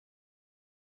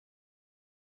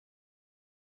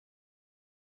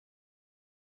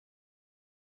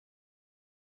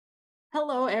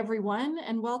Hello, everyone,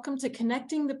 and welcome to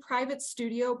Connecting the Private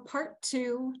Studio Part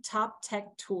 2, Top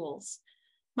Tech Tools.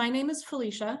 My name is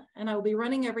Felicia, and I will be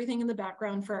running everything in the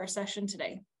background for our session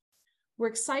today. We're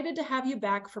excited to have you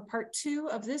back for Part 2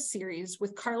 of this series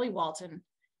with Carly Walton,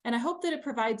 and I hope that it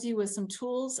provides you with some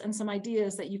tools and some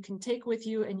ideas that you can take with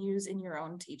you and use in your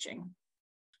own teaching.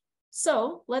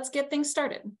 So let's get things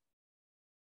started.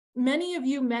 Many of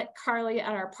you met Carly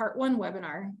at our Part 1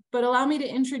 webinar, but allow me to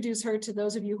introduce her to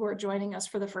those of you who are joining us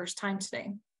for the first time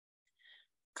today.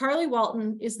 Carly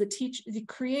Walton is the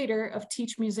creator of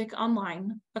Teach Music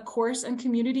Online, a course and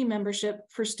community membership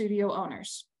for studio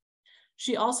owners.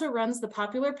 She also runs the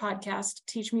popular podcast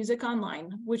Teach Music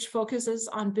Online, which focuses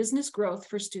on business growth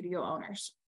for studio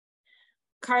owners.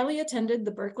 Carly attended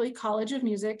the Berklee College of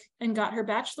Music and got her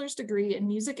bachelor's degree in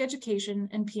music education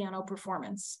and piano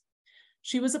performance.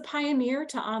 She was a pioneer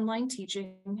to online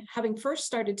teaching, having first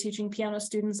started teaching piano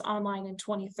students online in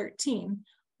 2013,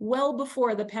 well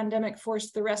before the pandemic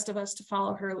forced the rest of us to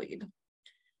follow her lead.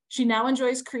 She now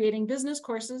enjoys creating business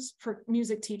courses for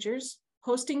music teachers,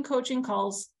 hosting coaching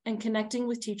calls, and connecting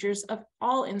with teachers of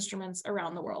all instruments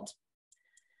around the world.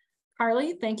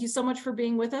 Carly, thank you so much for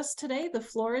being with us today. The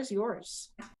floor is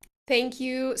yours. Thank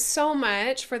you so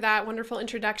much for that wonderful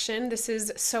introduction. This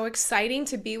is so exciting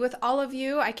to be with all of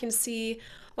you. I can see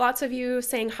lots of you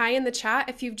saying hi in the chat.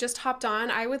 If you've just hopped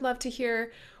on, I would love to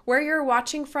hear where you're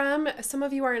watching from. Some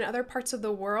of you are in other parts of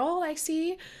the world, I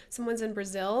see. Someone's in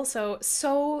Brazil.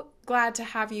 So glad to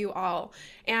have you all.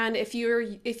 And if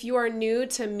you are new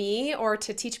to me or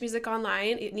to Teach Music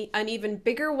Online, an even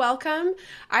bigger welcome.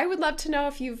 I would love to know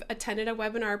if you've attended a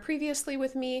webinar previously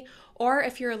with me, or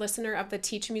if you're a listener of the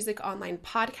Teach Music Online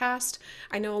podcast.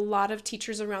 I know a lot of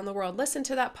teachers around the world listen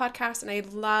to that podcast, and I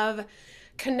love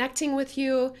connecting with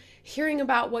you, hearing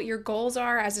about what your goals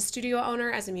are as a studio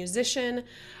owner, as a musician.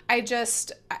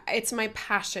 It's my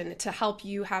passion to help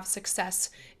you have success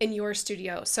in your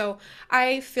studio. So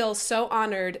I feel so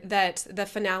honored that the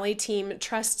Finale team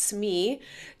trusts me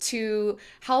to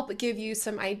help give you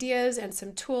some ideas and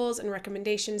some tools and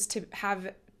recommendations to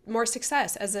have more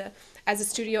success as a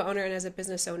studio owner and as a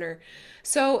business owner.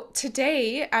 So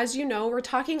today, as you know, we're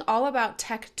talking all about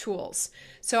tech tools.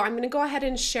 So I'm going to go ahead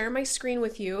and share my screen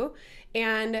with you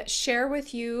and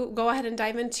go ahead and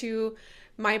dive into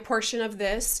my portion of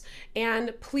this.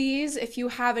 And please, if you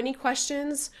have any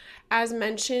questions, as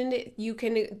mentioned, you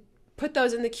can put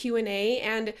those in the Q&A.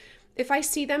 And if I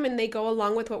see them and they go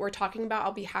along with what we're talking about,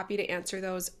 I'll be happy to answer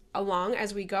those along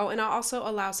as we go. And I'll also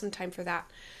allow some time for that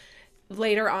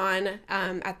later on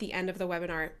at the end of the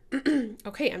webinar.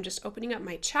 Okay, I'm just opening up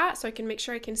my chat so I can make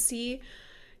sure I can see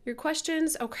your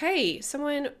questions. Okay,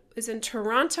 someone is in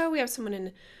Toronto. We have someone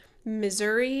in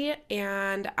Missouri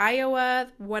and Iowa.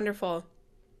 Wonderful.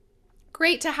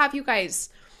 Great to have you guys.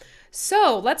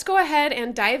 So let's go ahead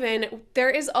and dive in. There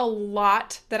is a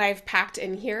lot that I've packed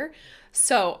in here.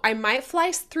 So I might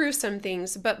fly through some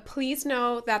things, but please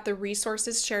know that the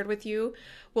resources shared with you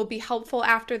will be helpful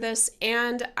after this.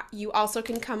 And you also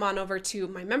can come on over to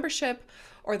my membership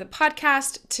or the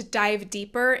podcast to dive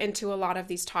deeper into a lot of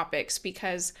these topics,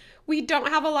 because we don't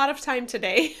have a lot of time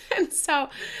today. And so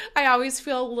I always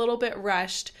feel a little bit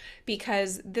rushed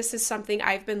because this is something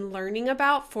I've been learning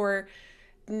about for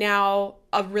now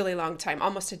a really long time,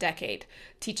 almost a decade,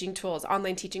 teaching tools,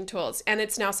 online teaching tools. And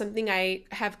it's now something I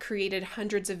have created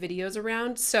hundreds of videos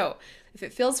around. So if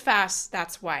it feels fast,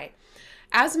 that's why.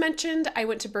 As mentioned, I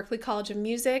went to Berklee College of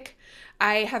Music.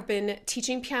 I have been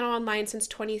teaching piano online since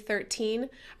 2013.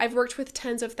 I've worked with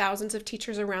tens of thousands of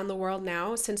teachers around the world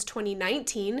now since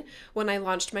 2019 when I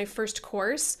launched my first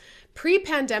course.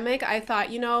 Pre-pandemic, I thought,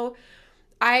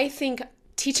 I think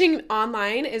teaching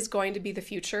online is going to be the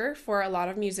future for a lot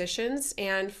of musicians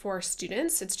and for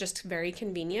students. It's just very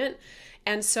convenient.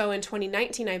 And so in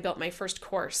 2019, I built my first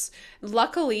course.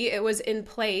 Luckily, it was in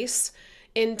place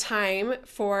in time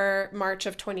for March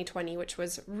of 2020, which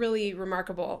was really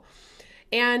remarkable.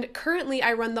 And currently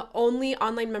I run the only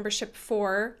online membership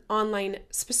for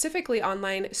specifically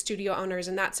online studio owners.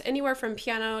 And that's anywhere from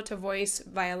piano to voice,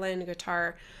 violin,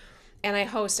 guitar. And I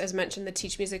host, as mentioned, the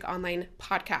Teach Music Online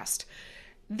podcast.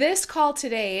 This call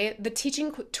today, the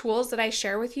teaching tools that I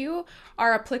share with you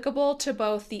are applicable to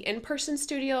both the in-person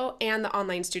studio and the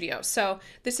online studio. So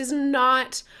this is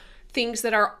not things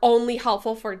that are only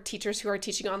helpful for teachers who are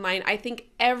teaching online. I think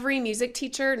every music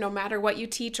teacher, no matter what you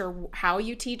teach or how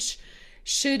you teach,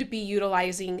 should be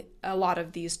utilizing a lot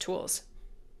of these tools.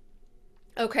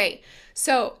 Okay,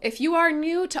 so if you are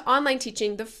new to online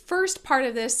teaching, the first part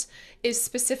of this is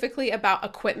specifically about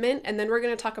equipment, and then we're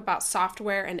going to talk about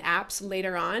software and apps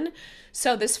later on.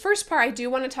 So, this first part, I do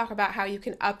want to talk about how you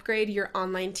can upgrade your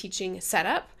online teaching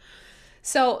setup.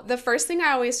 So, the first thing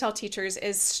I always tell teachers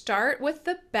is start with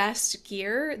the best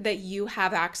gear that you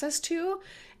have access to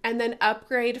and then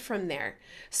upgrade from there.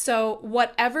 So,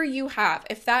 whatever you have,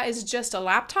 if that is just a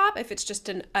laptop, if it's just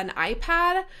an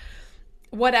iPad,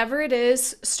 whatever it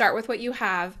is, start with what you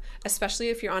have, especially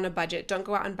if you're on a budget. Don't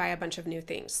go out and buy a bunch of new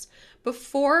things.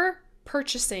 Before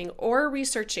purchasing or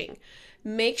researching,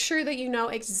 make sure that you know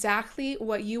exactly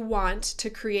what you want to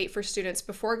create for students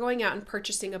before going out and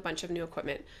purchasing a bunch of new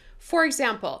equipment. For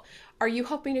example, are you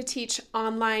hoping to teach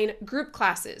online group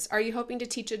classes? Are you hoping to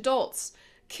teach adults,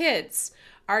 kids?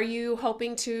 Are you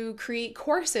hoping to create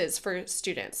courses for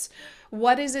students?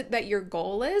 What is it that your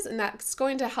goal is? And that's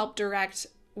going to help direct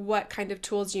what kind of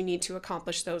tools you need to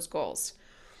accomplish those goals.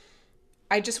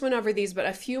 I just went over these, but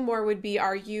a few more would be,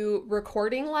 are you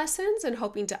recording lessons and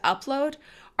hoping to upload?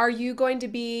 Are you going to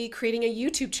be creating a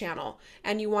YouTube channel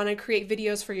and you want to create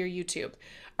videos for your YouTube?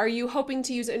 Are you hoping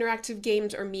to use interactive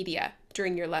games or media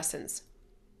during your lessons?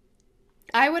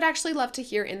 I would actually love to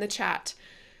hear in the chat,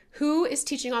 who is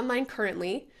teaching online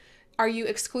currently? Are you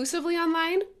exclusively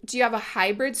online? Do you have a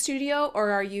hybrid studio,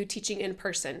 or are you teaching in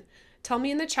person? Tell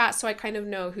me in the chat so I kind of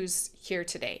know who's here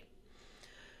today.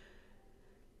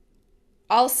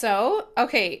 Also,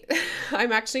 okay,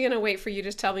 I'm actually going to wait for you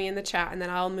to tell me in the chat and then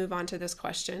I'll move on to this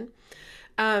question.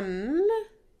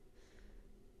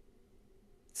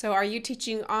 So are you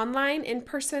teaching online, in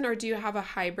person, or do you have a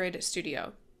hybrid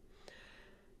studio?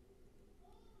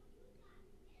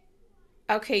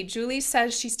 Okay, Julie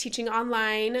says she's teaching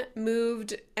online,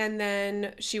 moved, and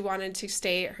then she wanted to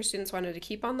stay. Her students wanted to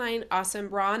keep online. Awesome.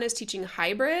 Ron is teaching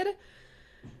hybrid.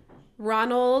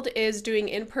 Ronald is doing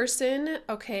in person.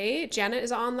 Okay. Janet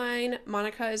is online.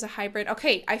 Monica is a hybrid.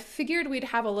 Okay. I figured we'd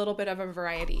have a little bit of a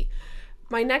variety.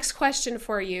 My next question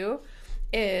for you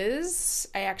is,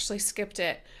 I actually skipped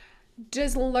it.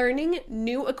 Does learning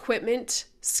new equipment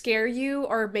scare you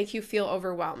or make you feel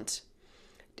overwhelmed?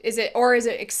 Is it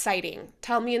exciting?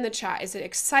 Tell me in the chat. Is it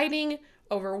exciting,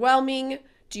 overwhelming?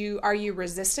 Are you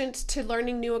resistant to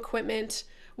learning new equipment?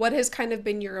 What has kind of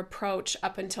been your approach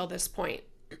up until this point?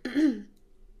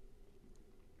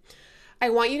 I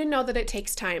want you to know that it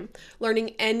takes time.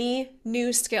 Learning any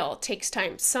new skill takes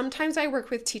time. Sometimes I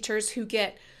work with teachers who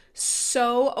get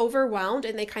so overwhelmed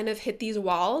and they kind of hit these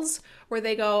walls where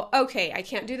they go, okay, I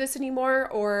can't do this anymore,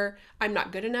 or I'm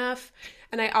not good enough.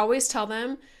 And I always tell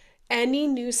them, any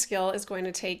new skill is going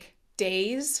to take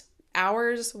days,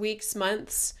 hours, weeks,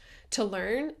 months to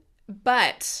learn.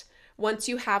 But once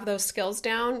you have those skills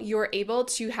down, you're able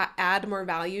to add more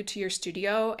value to your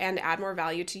studio and add more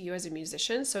value to you as a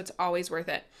musician. So it's always worth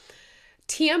it.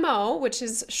 TMO, which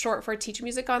is short for Teach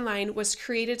Music Online, was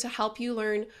created to help you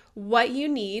learn what you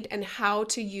need and how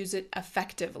to use it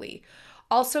effectively.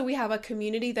 Also, we have a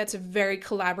community that's very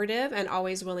collaborative and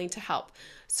always willing to help.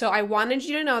 So I wanted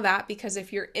you to know that, because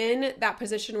if you're in that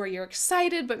position where you're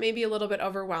excited but maybe a little bit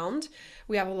overwhelmed,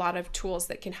 we have a lot of tools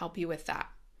that can help you with that.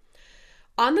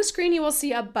 On the screen, you will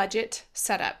see a budget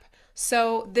setup.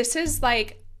 So this is,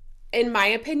 like, in my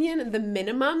opinion, the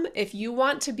minimum. If you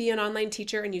want to be an online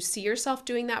teacher and you see yourself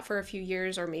doing that for a few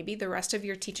years or maybe the rest of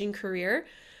your teaching career,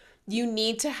 you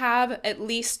need to have at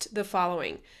least the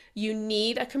following. You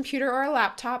need a computer or a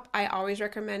laptop. I always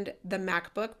recommend the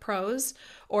MacBook Pros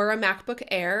or a MacBook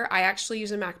Air. I actually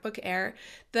use a MacBook Air.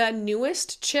 The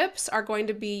newest chips are going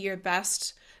to be your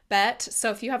best bet. So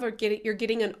if you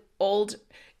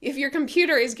if your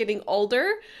computer is getting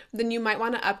older, then you might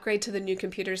want to upgrade to the new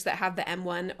computers that have the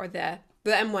M1, or the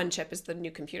M1 chip is the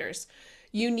new computers.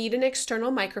 You need an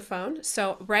external microphone.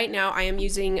 So right now I am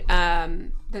using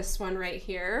this one right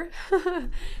here.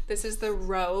 This is the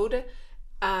Rode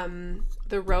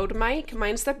mic.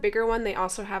 Mine's the bigger one. They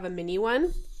also have a mini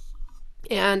one,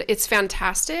 and it's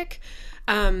fantastic.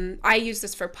 I use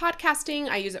this for podcasting.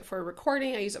 I use it for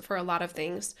recording. I use it for a lot of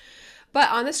things. But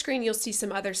on the screen, you'll see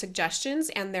some other suggestions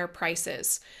and their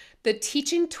prices. The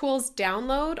Teaching Tools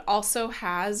download also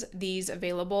has these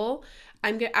available.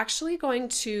 I'm actually going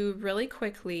to really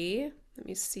quickly, let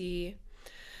me see.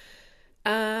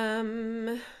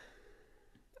 I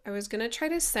was going to try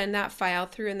to send that file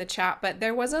through in the chat, but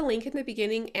there was a link in the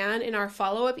beginning, and in our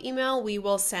follow-up email, we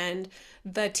will send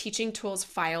the Teaching Tools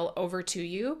file over to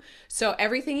you. So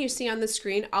everything you see on the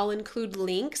screen, I'll include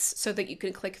links so that you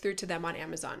can click through to them on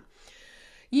Amazon.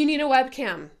 You need a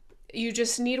webcam. You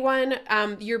just need one.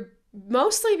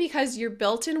 Mostly because your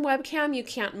built-in webcam, you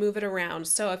can't move it around.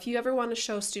 So if you ever want to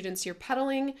show students your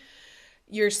pedaling,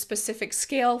 your specific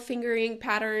scale, fingering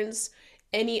patterns,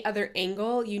 any other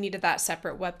angle, you needed that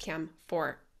separate webcam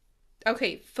for.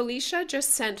 Okay, Felicia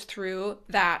just sent through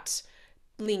that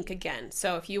link again.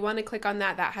 So if you want to click on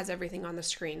that, that has everything on the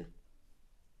screen.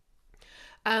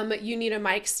 You need a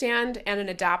mic stand and an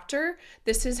adapter.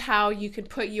 This is how you can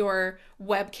put your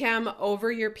webcam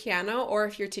over your piano, or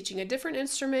if you're teaching a different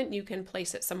instrument, you can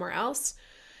place it somewhere else.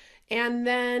 And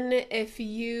then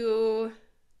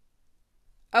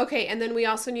okay, and then we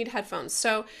also need headphones.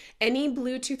 So any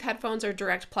Bluetooth headphones or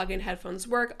direct plug-in headphones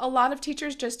work. A lot of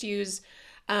teachers just use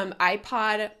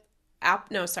AirPods,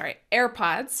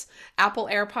 Apple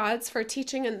AirPods for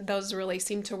teaching, and those really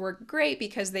seem to work great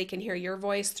because they can hear your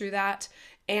voice through that,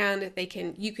 and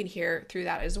you can hear through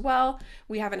that as well.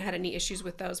 We haven't had any issues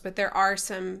with those, but there are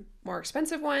some more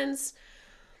expensive ones.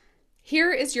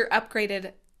 Here is your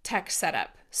upgraded tech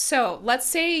setup. So let's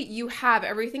say you have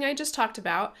everything I just talked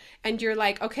about, and you're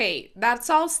like, okay, that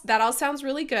all sounds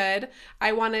really good.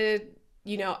 I want to,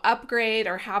 upgrade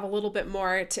or have a little bit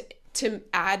more to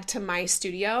add to my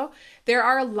studio. There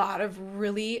are a lot of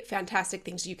really fantastic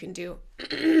things you can do.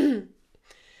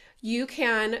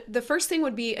 The first thing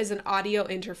would be is an audio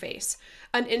interface.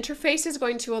 An interface is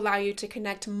going to allow you to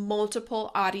connect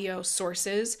multiple audio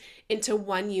sources into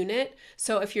one unit.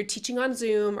 So if you're teaching on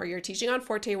Zoom or you're teaching on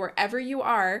Forte, wherever you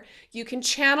are, you can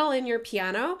channel in your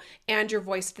piano and your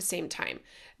voice at the same time.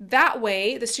 That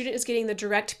way, the student is getting the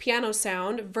direct piano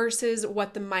sound versus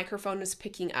what the microphone is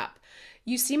picking up.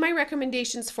 You see my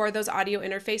recommendations for those audio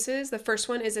interfaces. The first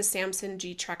one is a Samson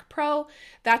G-Track Pro.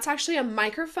 That's actually a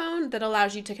microphone that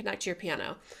allows you to connect to your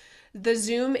piano. The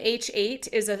Zoom H8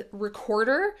 is a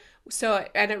recorder,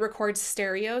 and it records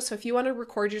stereo. So if you want to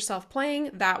record yourself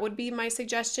playing, that would be my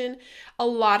suggestion. A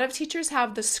lot of teachers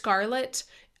have the Scarlett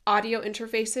audio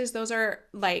interfaces. Those are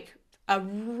like a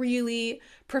really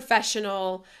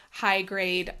professional,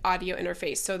 high-grade audio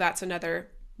interface. So that's another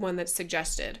one that's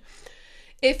suggested.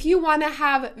 If you want to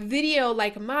have video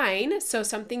like mine, so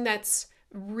something that's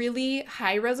really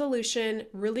high resolution,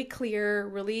 really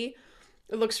clear, it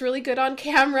looks really good on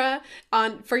camera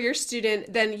for your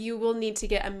student, then you will need to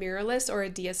get a mirrorless or a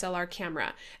DSLR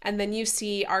camera. And then you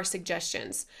see our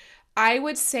suggestions. I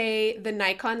would say the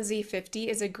Nikon Z50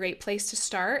 is a great place to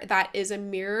start. That is a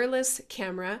mirrorless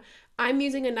camera. I'm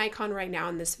using a Nikon right now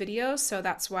in this video, so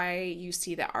that's why you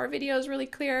see that our video is really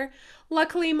clear.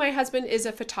 Luckily, my husband is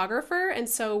a photographer, and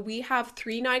so we have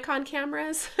 3 Nikon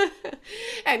cameras,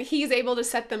 and he's able to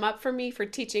set them up for me for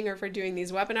teaching or for doing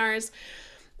these webinars.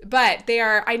 But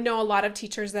I know a lot of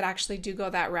teachers that actually do go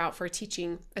that route for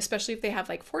teaching, especially if they have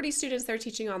like 40 students they're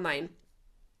teaching online.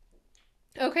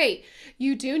 Okay,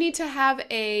 you do need to have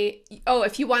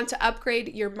if you want to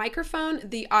upgrade your microphone,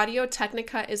 the Audio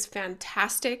Technica is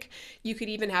fantastic. You could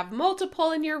even have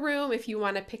multiple in your room if you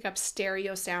want to pick up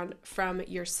stereo sound from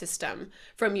your system,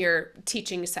 from your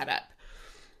teaching setup.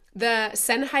 The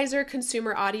Sennheiser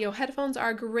consumer audio headphones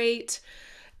are great.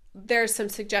 There's some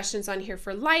suggestions on here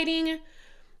for lighting.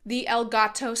 The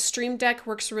Elgato Stream Deck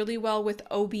works really well with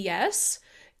OBS.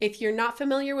 If you're not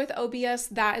familiar with OBS,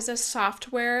 that is a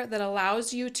software that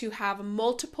allows you to have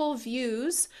multiple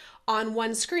views on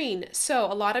one screen.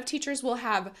 So a lot of teachers will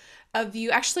have a view.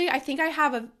 Actually, I think I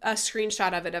have a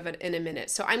screenshot of it in a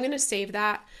minute. So I'm going to save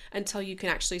that until you can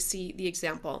actually see the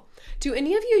example. Do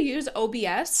any of you use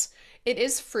OBS? It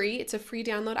is free. It's a free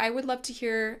download. I would love to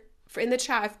hear in the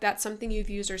chat if that's something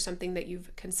you've used or something that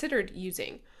you've considered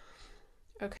using.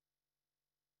 Okay.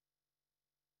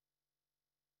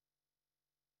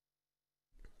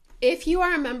 If you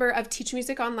are a member of Teach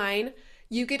Music Online,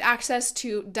 you get access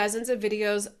to dozens of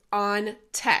videos on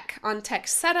tech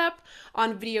setup,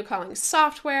 on video calling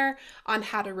software, on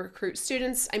how to recruit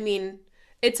students. I mean,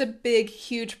 it's a big,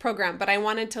 huge program, but I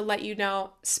wanted to let you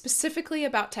know specifically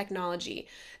about technology,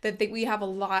 that we have a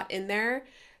lot in there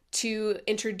to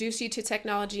introduce you to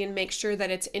technology and make sure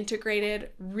that it's integrated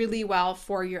really well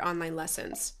for your online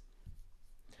lessons.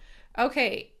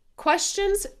 Okay,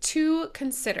 questions to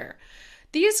consider.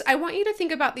 I want you to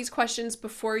think about these questions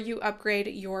before you upgrade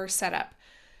your setup.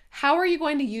 How are you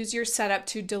going to use your setup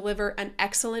to deliver an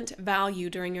excellent value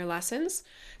during your lessons?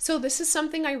 So this is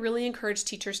something I really encourage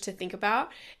teachers to think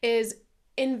about, is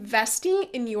investing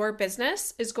in your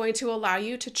business is going to allow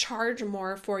you to charge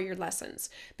more for your lessons,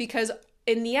 because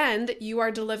in the end, you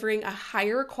are delivering a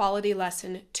higher quality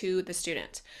lesson to the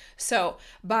student. So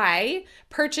by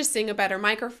purchasing a better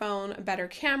microphone, a better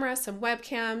camera, some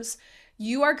webcams,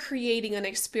 you are creating an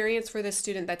experience for the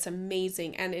student that's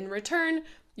amazing. And in return,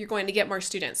 you're going to get more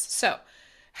students. So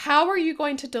how are you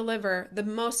going to deliver the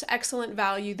most excellent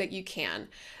value that you can?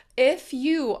 If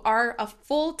you are a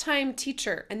full-time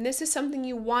teacher and this is something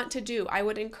you want to do, I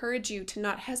would encourage you to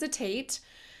not hesitate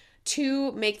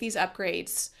to make these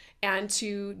upgrades and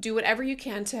to do whatever you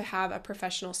can to have a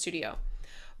professional studio.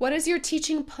 What is your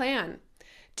teaching plan?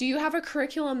 Do you have a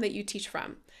curriculum that you teach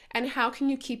from? And how can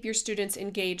you keep your students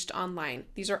engaged online?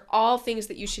 These are all things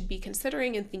that you should be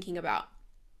considering and thinking about.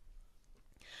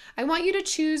 I want you to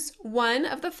choose one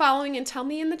of the following and tell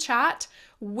me in the chat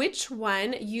which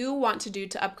one you want to do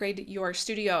to upgrade your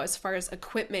studio as far as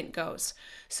equipment goes.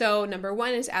 So number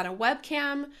 1 is add a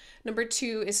webcam. Number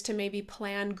 2 is to maybe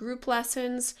plan group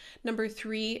lessons. Number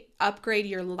 3, upgrade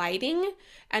your lighting.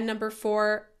 And number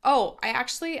 4,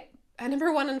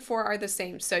 number 1 and 4 are the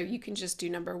same. So you can just do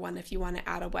number 1 if you want to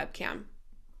add a webcam.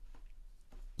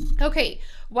 Okay,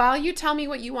 while you tell me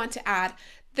what you want to add,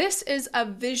 this is a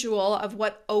visual of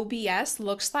what OBS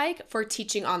looks like for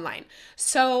teaching online.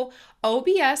 So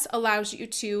OBS allows you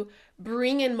to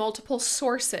bring in multiple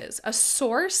sources. A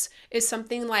source is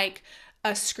something like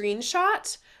a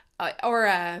screenshot or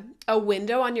a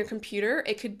window on your computer.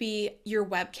 It could be your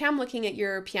webcam looking at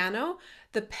your piano,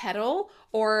 the pedal,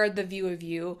 or the view of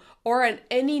you, or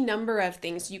any number of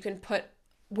things you can put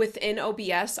within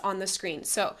OBS on the screen.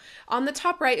 So on the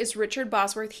top right is Richard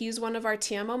Bosworth. He's one of our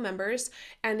TMO members,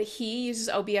 and he uses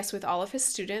OBS with all of his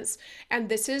students. And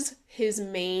this is his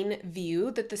main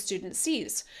view that the student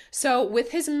sees. So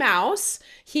with his mouse,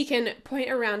 he can point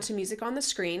around to music on the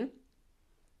screen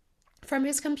from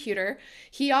his computer.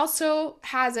 He also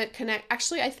has it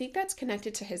I think that's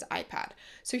connected to his iPad.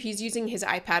 So he's using his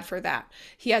iPad for that.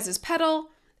 He has his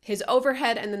pedal, his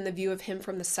overhead, and then the view of him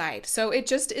from the side. So it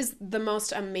just is the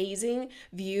most amazing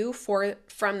view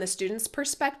from the student's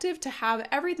perspective to have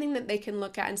everything that they can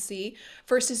look at and see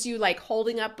versus you like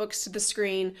holding up books to the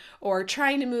screen or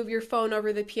trying to move your phone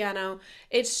over the piano.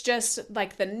 It's just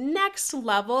like the next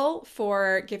level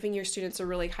for giving your students a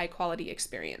really high quality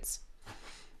experience.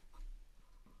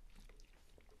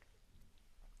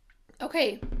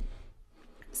 Okay.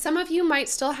 Some of you might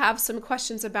still have some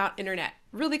questions about internet.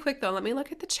 Really quick though, let me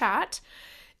look at the chat.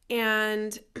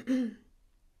 And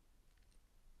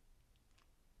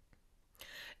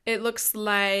it looks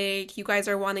like you guys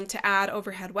are wanting to add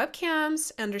overhead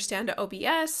webcams, understand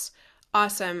OBS.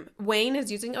 Awesome. Wayne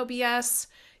is using OBS.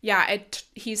 Yeah,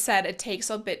 he said it takes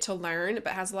a bit to learn,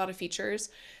 but has a lot of features.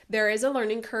 There is a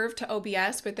learning curve to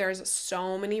OBS, but there's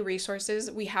so many resources.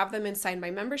 We have them inside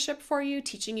my membership for you,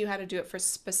 teaching you how to do it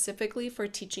specifically for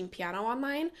teaching piano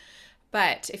online.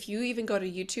 But if you even go to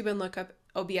YouTube and look up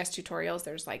OBS tutorials,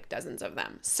 there's like dozens of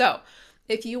them. So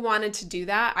if you wanted to do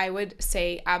that, I would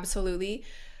say absolutely,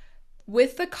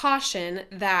 with the caution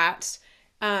that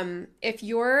if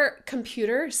your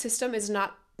computer system is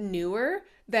not newer,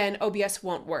 then OBS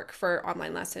won't work for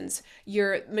online lessons.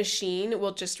 Your machine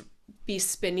will just be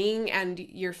spinning and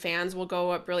your fans will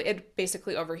go up it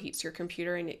basically overheats your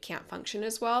computer and it can't function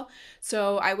as well.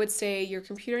 So I would say your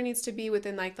computer needs to be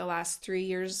within like the last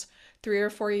 3 or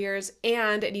 4 years,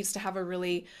 and it needs to have a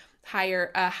really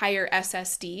higher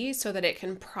SSD so that it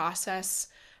can process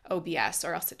OBS,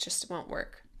 or else it just won't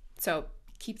work. So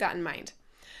keep that in mind.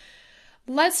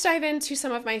 Let's dive into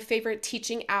some of my favorite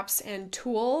teaching apps and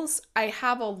tools. I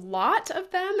have a lot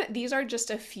of them. These are just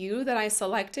a few that I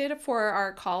selected for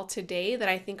our call today that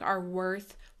I think are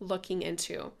worth looking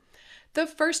into. The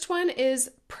first one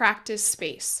is Practice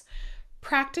Space.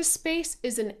 Practice Space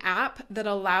is an app that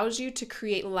allows you to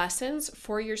create lessons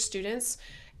for your students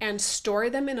and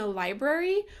store them in a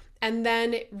library and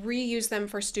then reuse them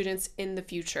for students in the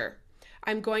future.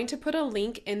 I'm going to put a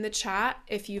link in the chat.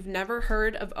 If you've never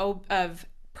heard of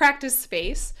Practice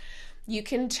Space, you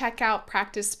can check out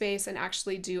Practice Space and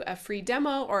actually do a free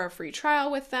demo or a free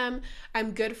trial with them.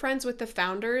 I'm good friends with the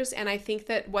founders, and I think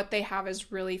that what they have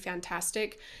is really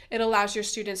fantastic. It allows your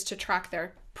students to track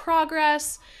their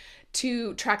progress,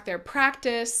 to track their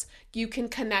practice. You can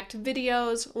connect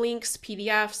videos, links,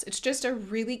 PDFs. It's just a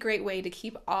really great way to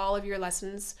keep all of your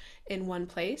lessons in one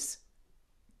place.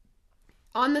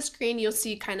 On the screen, you'll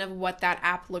see kind of what that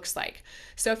app looks like.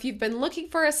 So if you've been looking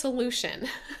for a solution,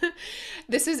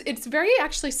 it's very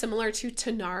actually similar to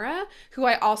Tonara, who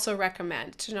I also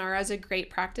recommend. Tonara is a great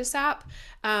practice app.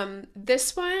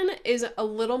 This one is a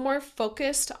little more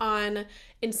focused on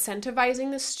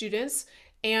incentivizing the students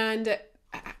and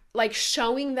like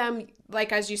showing them,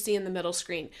 like as you see in the middle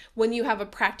screen, when you have a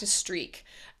practice streak,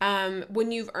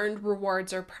 when you've earned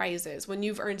rewards or prizes, when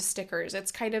you've earned stickers.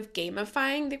 It's kind of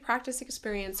gamifying the practice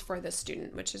experience for the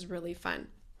student, which is really fun.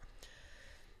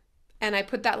 And I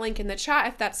put that link in the chat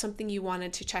if that's something you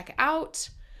wanted to check out.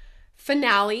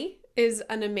 Finale is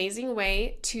an amazing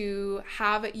way to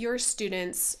have your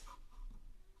students,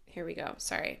 here we go,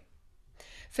 sorry.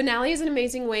 Finale is an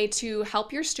amazing way to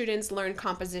help your students learn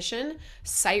composition,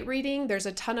 sight reading. There's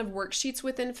a ton of worksheets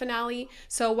within Finale.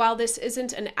 So while this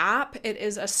isn't an app, it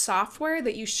is a software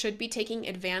that you should be taking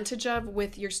advantage of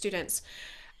with your students.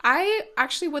 I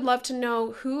actually would love to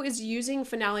know who is using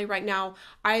Finale right now,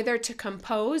 either to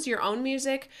compose your own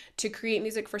music, to create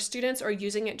music for students, or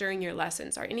using it during your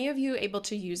lessons. Are any of you able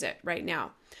to use it right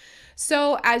now?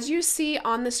 So as you see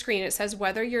on the screen, it says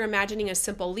whether you're imagining a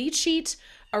simple lead sheet,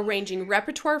 arranging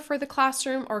repertoire for the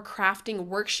classroom, or crafting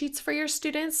worksheets for your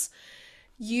students,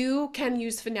 you can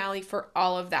use Finale for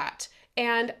all of that.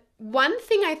 And one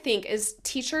thing I think is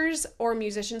teachers or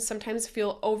musicians sometimes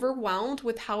feel overwhelmed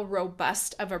with how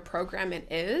robust of a program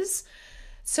it is.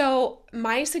 So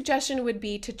my suggestion would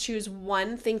be to choose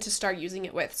one thing to start using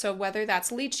it with. So whether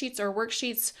that's lead sheets or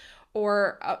worksheets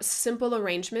or simple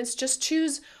arrangements, just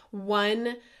choose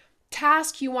one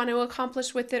task you want to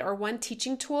accomplish with it or one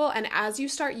teaching tool, and as you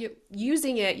start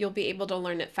using it, you'll be able to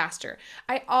learn it faster.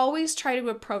 I always try to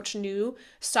approach new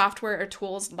software or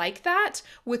tools like that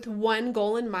with one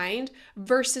goal in mind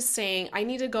versus saying I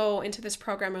need to go into this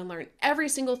program and learn every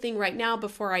single thing right now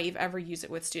before I ever use it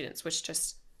with students, which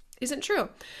just isn't true.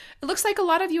 It looks like a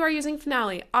lot of you are using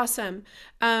Finale. Awesome.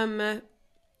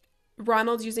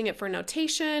 Ronald's using it for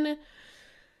notation.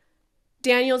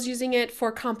 Daniel's using it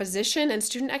for composition and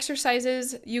student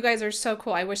exercises. You guys are so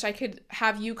cool. I wish I could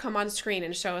have you come on screen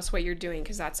and show us what you're doing,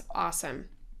 because that's awesome.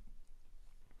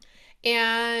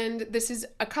 And this is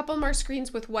a couple more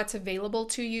screens with what's available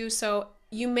to you. So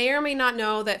you may or may not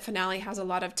know that Finale has a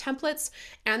lot of templates,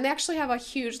 and they actually have a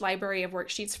huge library of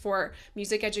worksheets for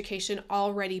music education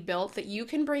already built that you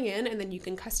can bring in and then you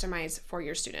can customize for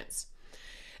your students.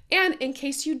 And in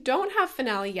case you don't have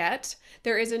Finale yet,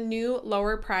 there is a new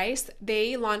lower price.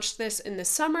 They launched this in the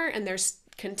summer and they're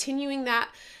continuing that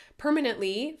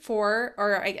permanently for,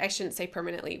 or I shouldn't say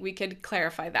permanently, we could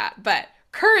clarify that, but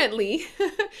currently,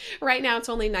 right now it's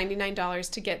only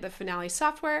 $99 to get the Finale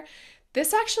software.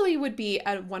 This actually would be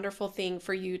a wonderful thing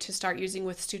for you to start using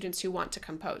with students who want to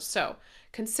compose. So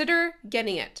consider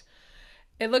getting it.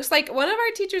 It looks like one of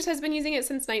our teachers has been using it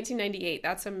since 1998.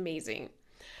 That's amazing.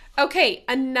 Okay,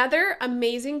 another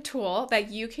amazing tool that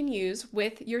you can use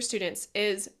with your students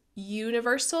is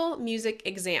Universal Music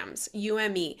Exams,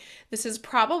 UME. This is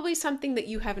probably something that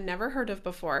you have never heard of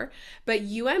before, but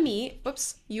UME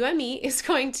is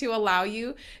going to allow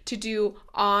you to do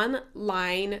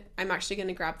online, I'm actually going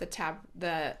to grab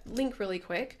the link really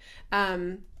quick,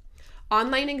 online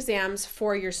exams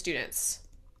for your students.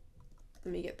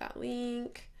 Let me get that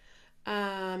link.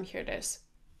 Here it is.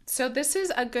 So this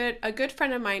is a good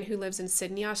friend of mine who lives in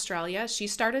Sydney, Australia. She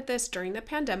started this during the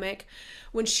pandemic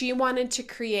when she wanted to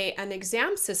create an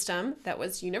exam system that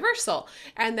was universal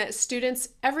and that students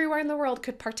everywhere in the world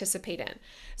could participate in.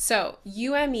 So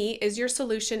UME is your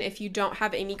solution if you don't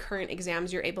have any current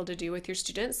exams you're able to do with your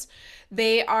students.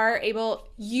 You are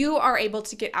able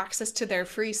to get access to their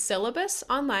free syllabus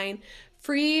online,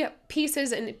 free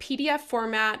pieces in PDF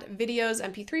format, videos,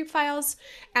 MP3 files,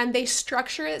 and they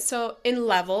structure it so in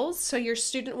levels, so your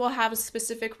student will have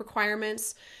specific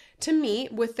requirements to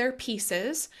meet with their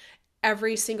pieces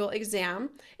every single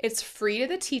exam. It's free to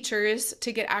the teachers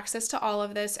to get access to all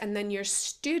of this, and then your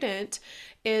student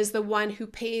is the one who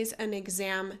pays an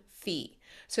exam fee.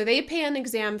 So they pay an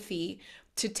exam fee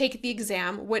to take the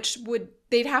exam, which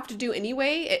they'd have to do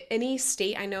anyway. Any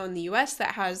state I know in the US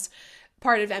that has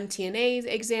part of MTNA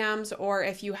exams, or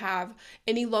if you have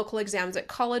any local exams at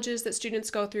colleges that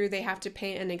students go through, they have to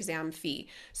pay an exam fee.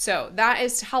 So that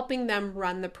is helping them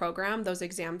run the program, those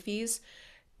exam fees.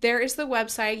 There is the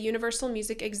website, Universal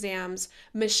Music Exams.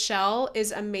 Michelle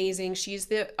is amazing. She's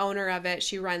the owner of it.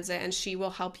 She runs it, and she will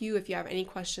help you if you have any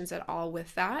questions at all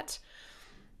with that.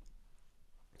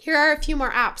 Here are a few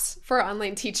more apps for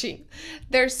online teaching.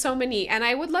 There's so many, and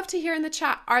I would love to hear in the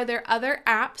chat, are there other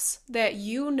apps that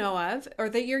you know of or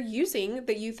that you're using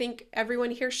that you think everyone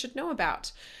here should know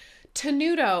about?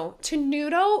 Tenuto.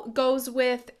 Tenuto goes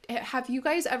with, have you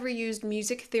guys ever used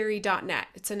musictheory.net?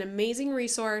 It's an amazing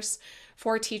resource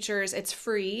for teachers. It's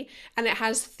free, and it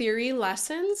has theory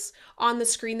lessons on the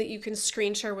screen that you can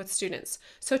screen share with students.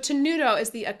 So Tenuto is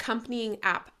the accompanying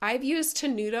app. I've used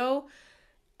Tenuto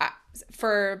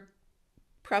for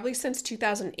probably since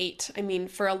 2008. I mean,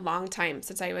 for a long time,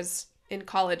 since I was in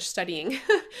college studying,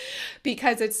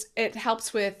 because it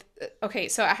helps with, okay,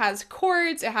 so it has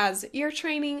chords, it has ear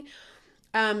training.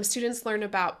 Students learn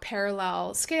about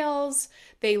parallel scales.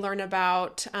 They learn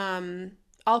about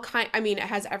it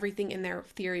has everything in there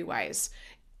theory-wise.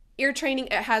 ear training.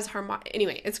 It has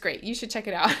anyway, it's great. You should check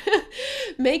it out.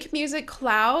 Make Music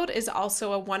Cloud is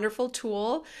also a wonderful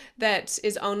tool that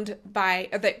is owned by,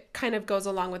 that kind of goes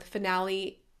along with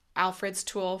Finale, Alfred's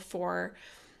tool for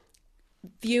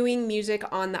viewing music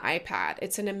on the iPad.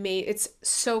 It's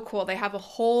so cool. They have a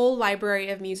whole library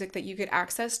of music that you get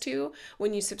access to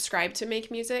when you subscribe to Make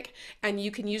Music, and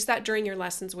you can use that during your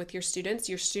lessons with your students.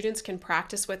 Your students can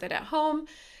practice with it at home.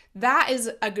 That is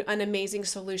an amazing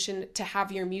solution to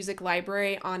have your music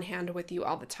library on hand with you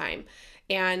all the time.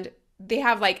 And they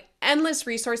have like endless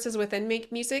resources within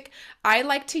Make Music. I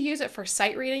like to use it for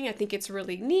sight reading. I think it's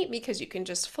really neat because you can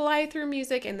just fly through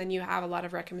music and then you have a lot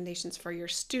of recommendations for your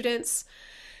students.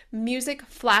 Music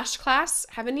Flash Class.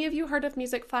 Have any of you heard of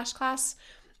Music Flash Class?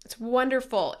 It's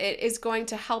wonderful. It is going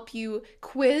to help you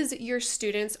quiz your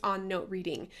students on note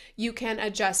reading. You can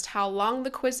adjust how long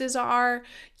the quizzes are.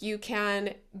 You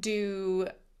can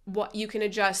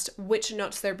adjust which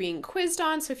notes they're being quizzed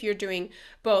on. So if you're doing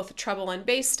both treble and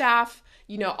bass staff,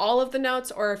 you know all of the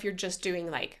notes, or if you're just doing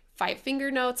like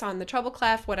 5-finger notes on the treble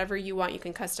clef, whatever you want, you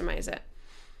can customize it.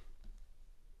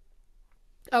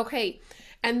 Okay,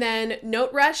 and then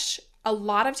Note Rush. A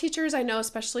lot of teachers I know,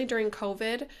 especially during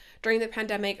COVID, during the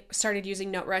pandemic, started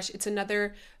using Note Rush. It's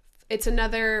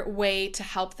another way to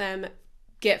help them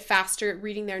get faster at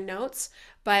reading their notes,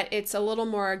 but it's a little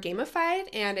more gamified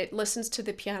and it listens to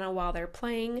the piano while they're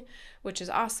playing, which is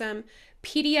awesome.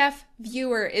 PDF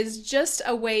Viewer is just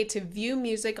a way to view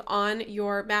music on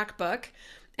your MacBook,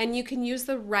 and you can use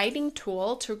the writing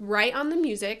tool to write on the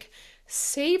music,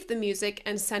 save the music,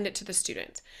 and send it to the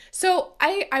student. So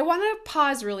I want to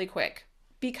pause really quick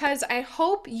because I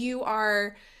hope you're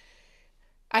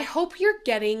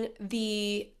getting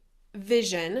the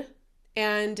vision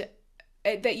and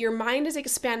that your mind is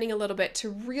expanding a little bit to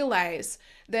realize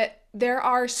that there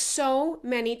are so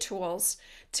many tools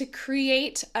to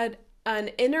create an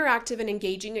interactive and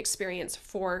engaging experience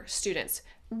for students,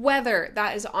 whether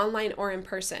that is online or in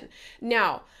person.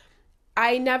 Now,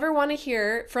 I never want to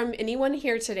hear from anyone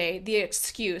here today the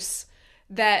excuse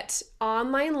that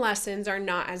online lessons are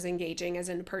not as engaging as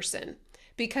in person,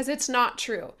 because it's not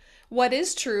true. What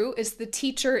is true is the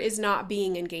teacher is not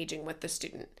being engaging with the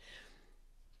student.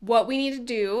 What we need to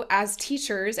do as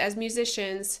teachers, as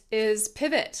musicians, is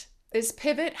pivot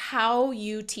how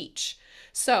you teach.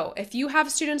 So if you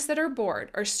have students that are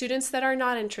bored, or students that are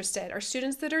not interested, or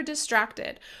students that are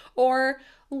distracted, or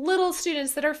little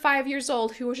students that are 5 years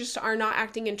old who just are not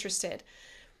acting interested,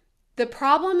 the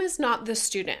problem is not the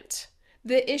student.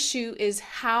 The issue is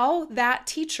how that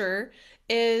teacher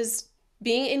is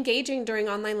being engaging during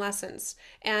online lessons.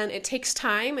 And it takes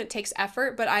time, it takes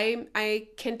effort, but I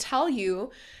can tell you,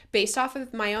 based off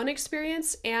of my own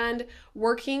experience and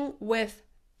working with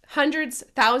hundreds,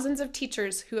 thousands of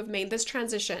teachers who have made this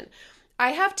transition,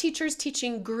 I have teachers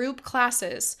teaching group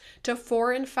classes to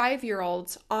 4 and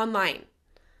 5-year-olds online.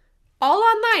 All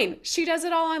online. She does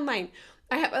it all online.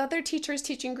 I have other teachers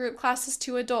teaching group classes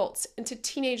to adults and to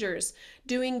teenagers,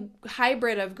 doing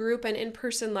hybrid of group and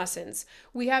in-person lessons.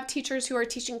 We have teachers who are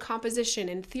teaching composition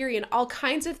and theory and all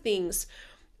kinds of things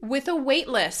with a wait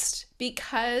list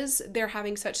because they're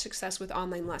having such success with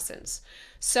online lessons.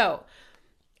 So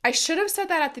I should have said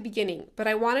that at the beginning, but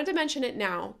I wanted to mention it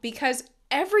now because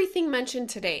everything mentioned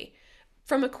today,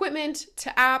 from equipment to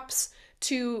apps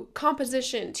to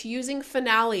composition to using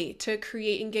Finale to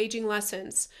create engaging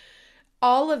lessons,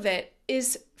 all of it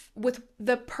is with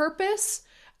the purpose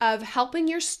of helping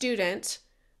your student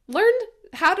learn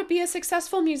how to be a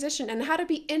successful musician and how to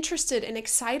be interested and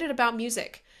excited about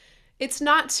music. It's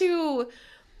not to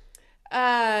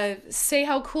say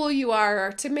how cool you are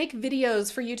or to make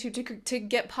videos for YouTube to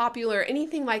get popular,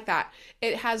 anything like that.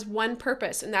 It has one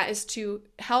purpose, and that is to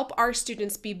help our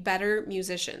students be better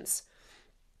musicians.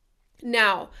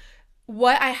 Now,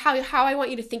 how I want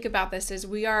you to think about this is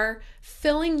we are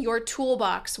filling your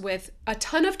toolbox with a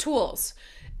ton of tools,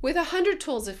 with 100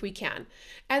 tools if we can.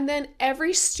 And then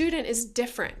every student is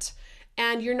different.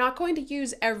 And you're not going to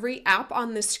use every app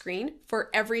on the screen for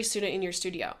every student in your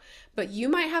studio. But you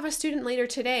might have a student later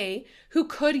today who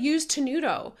could use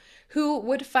Tenuto, who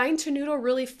would find Tenuto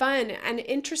really fun and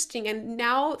interesting, and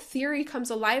now theory comes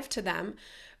alive to them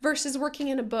versus working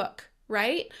in a book,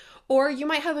 right? Or you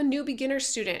might have a new beginner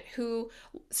student who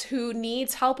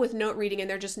needs help with note reading and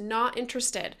they're just not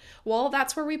interested. Well,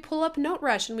 that's where we pull up Note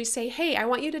Rush and we say, hey, I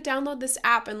want you to download this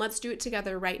app and let's do it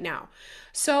together right now.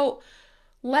 So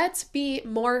let's be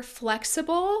more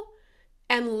flexible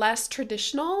and less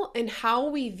traditional in how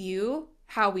we view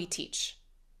how we teach.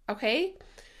 Okay?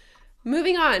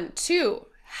 Moving on to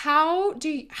how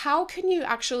can you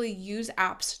actually use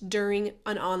apps during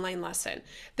an online lesson?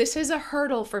 This is a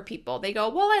hurdle for people. They go,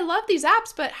 well, I love these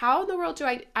apps, but how in the world do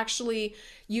I actually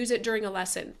use it during a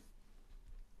lesson?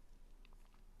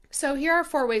 So here are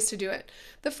 4 ways to do it.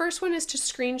 The first one is to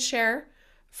screen share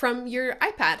from your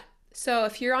iPad. So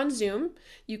if you're on Zoom,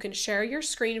 you can share your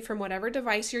screen from whatever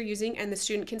device you're using and the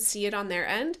student can see it on their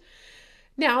end.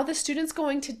 Now the student's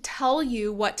going to tell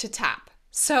you what to tap.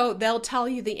 So they'll tell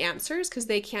you the answers because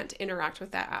they can't interact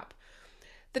with that app.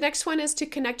 The next one is to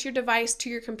connect your device to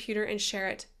your computer and share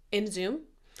it in Zoom.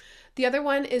 The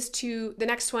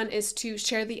next one is to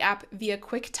share the app via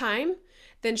QuickTime,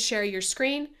 then share your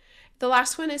screen. The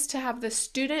last one is to have the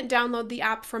student download the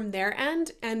app from their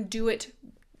end and do it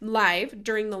live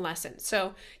during the lesson.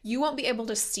 So you won't be able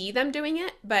to see them doing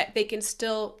it, but they can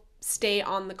still stay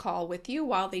on the call with you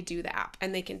while they do the app,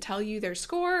 and they can tell you their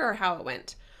score or how it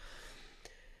went.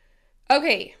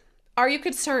 Okay, are you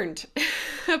concerned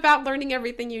about learning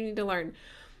everything you need to learn?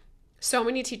 So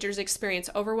many teachers experience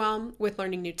overwhelm with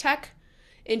learning new tech,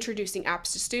 introducing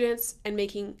apps to students, and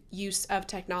making use of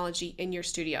technology in your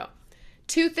studio.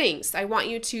 2 things I want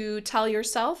you to tell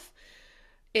yourself.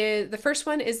 The first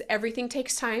one is everything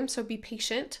takes time, so be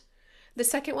patient. The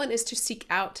second one is to seek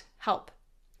out help,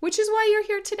 which is why you're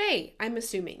here today, I'm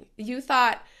assuming. You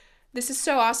thought, this is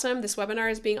so awesome, this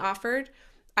webinar is being offered.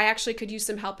 I actually could use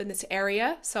some help in this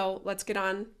area, so let's get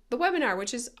on the webinar,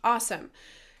 which is awesome.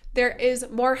 There is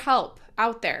more help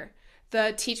out there.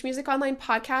 The Teach Music Online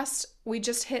podcast, we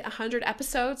just hit 100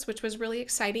 episodes, which was really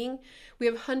exciting. We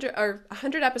have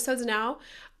 100 episodes now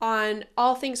on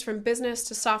all things from business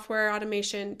to software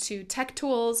automation to tech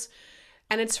tools,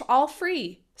 and it's all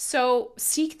free. So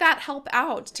seek that help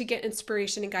out to get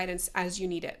inspiration and guidance as you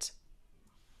need it.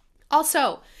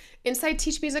 Also, inside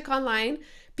Teach Music Online,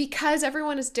 because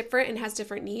everyone is different and has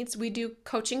different needs, we do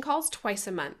coaching calls twice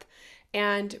a month.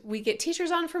 And we get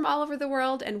teachers on from all over the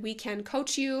world, and we can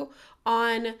coach you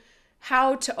on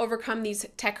how to overcome these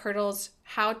tech hurdles,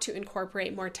 how to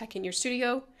incorporate more tech in your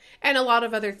studio, and a lot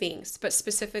of other things, but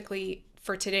specifically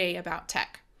for today about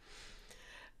tech.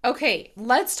 Okay,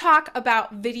 let's talk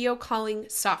about video calling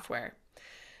software.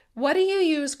 What do you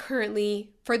use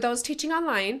currently for those teaching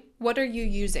online? What are you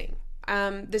using?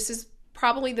 This is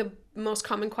probably the most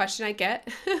common question I get.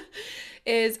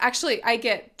 I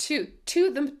get two.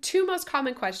 The 2 most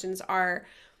common questions are,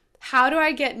 how do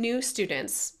I get new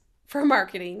students for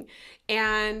marketing,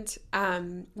 and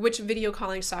which video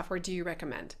calling software do you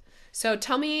recommend? So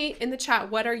tell me in the chat,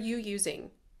 what are you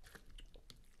using?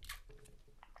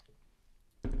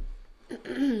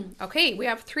 Okay, we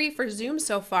have 3 for Zoom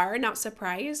so far, not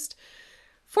surprised.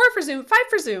 4 for Zoom, 5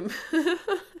 for Zoom.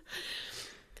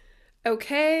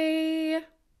 Okay.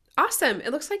 Awesome.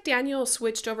 It looks like Daniel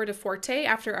switched over to Forte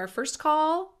after our first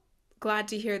call. Glad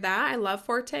to hear that. I love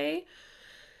Forte.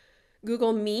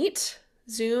 Google Meet,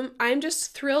 Zoom. I'm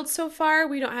just thrilled so far.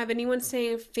 We don't have anyone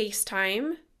saying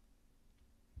FaceTime.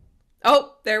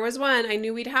 Oh, there was one. I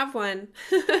knew we'd have one.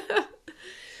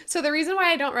 So the reason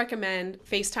why I don't recommend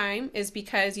FaceTime is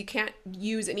because you can't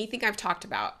use anything I've talked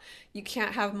about. You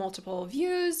can't have multiple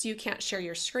views. You can't share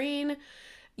your screen.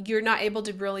 You're not able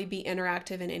to really be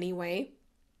interactive in any way.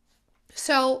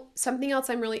 So something else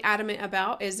I'm really adamant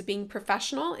about is being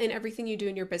professional in everything you do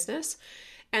in your business.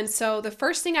 And so the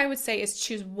first thing I would say is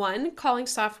choose one calling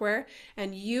software,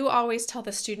 and you always tell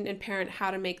the student and parent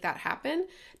how to make that happen,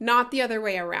 not the other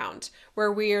way around,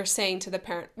 where we are saying to the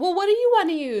parent, well, what do you want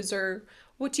to use? Or,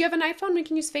 well, do you have an iPhone? We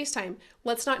can use FaceTime.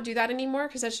 Let's not do that anymore,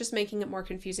 because that's just making it more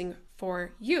confusing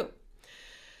for you.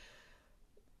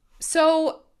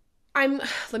 So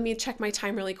let me check my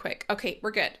time really quick. Okay,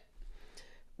 we're good.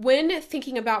 When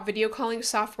thinking about video calling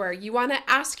software, you want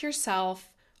to ask yourself,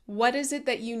 what is it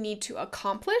that you need to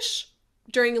accomplish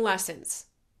during lessons?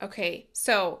 Okay,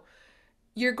 so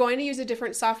you're going to use a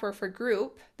different software for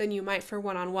group than you might for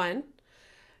one-on-one.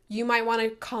 You might want a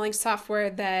calling software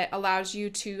that allows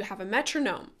you to have a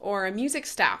metronome or a music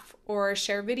staff or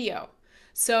share video.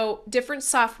 So different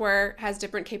software has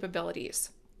different capabilities.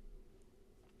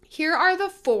 Here are the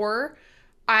 4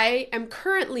 I am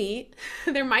currently,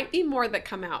 there might be more that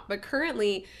come out, but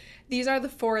currently these are the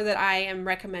 4 that I am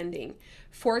recommending.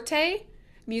 Forte,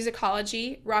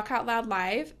 Musicology, Rock Out Loud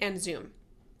Live, and Zoom.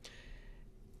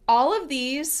 All of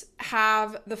these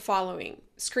have the following: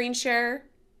 screen share,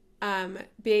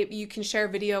 you can share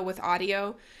video with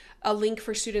audio, a link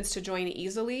for students to join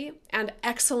easily, and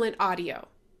excellent audio.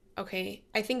 Okay,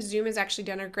 I think Zoom has actually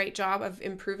done a great job of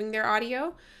improving their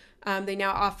audio. They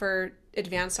now offer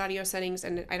advanced audio settings,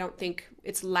 and I don't think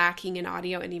it's lacking in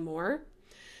audio anymore.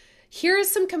 Here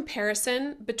is some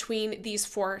comparison between these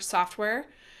 4 software.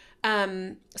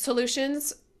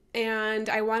 solutions, and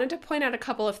I wanted to point out a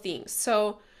couple of things.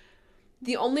 So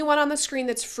the only one on the screen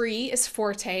that's free is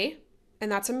Forte,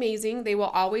 and that's amazing. They will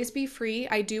always be free.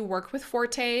 I do work with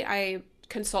Forte. I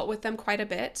consult with them quite a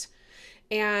bit.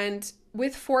 And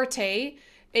with Forte,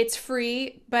 it's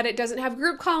free, but it doesn't have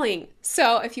group calling.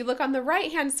 So if you look on the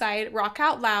right-hand side, Rock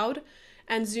Out Loud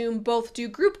and Zoom both do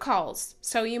group calls.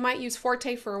 So you might use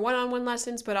Forte for one-on-one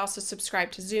lessons, but also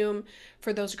subscribe to Zoom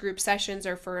for those group sessions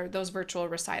or for those virtual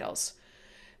recitals.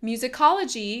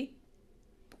 Musicology,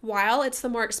 while it's the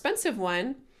more expensive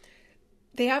one,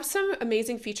 they have some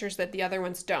amazing features that the other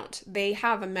ones don't. They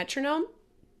have a metronome,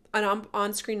 an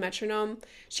on-screen metronome.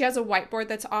 She has a whiteboard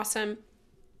that's awesome.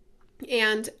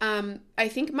 And I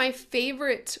think my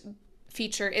favorite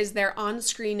feature is their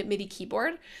on-screen MIDI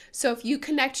keyboard. So if you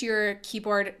connect your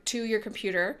keyboard to your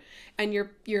computer and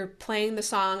you're playing the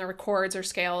song or chords or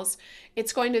scales,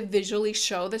 it's going to visually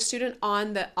show the student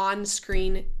on the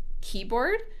on-screen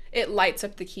keyboard. It lights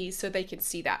up the keys so they can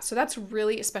see that. So that's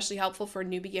really especially helpful for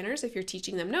new beginners if you're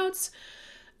teaching them notes.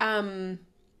 I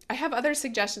have other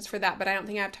suggestions for that, but I don't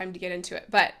think I have time to get into it.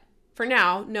 But for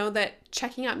now, know that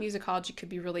checking out Musicology could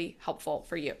be really helpful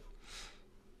for you.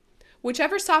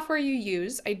 Whichever software you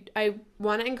use, I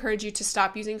want to encourage you to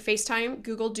stop using FaceTime,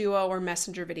 Google Duo, or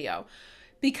Messenger Video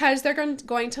because they're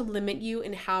going to limit you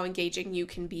in how engaging you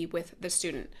can be with the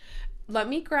student. Let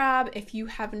me grab, if you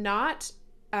have not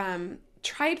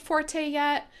tried Forte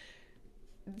yet,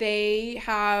 they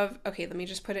have, okay, let me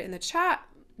just put it in the chat.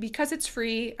 Because it's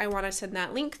free, I want to send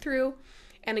that link through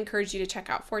and encourage you to check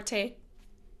out Forte.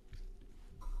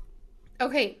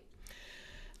 Okay,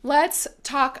 let's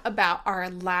talk about our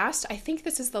last, I think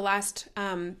this is the last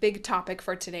big topic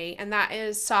for today, and that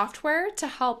is software to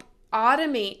help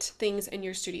automate things in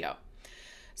your studio.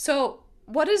 So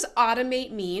what does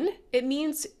automate mean? It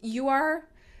means you are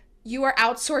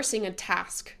outsourcing a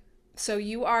task. So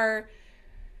you are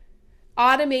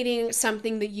automating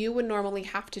something that you would normally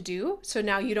have to do. So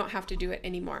now you don't have to do it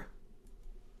anymore.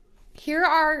 Here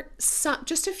are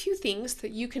just a few things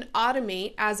that you can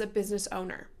automate as a business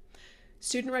owner.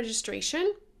 Student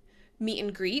registration, meet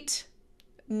and greet,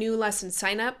 new lesson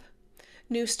sign up,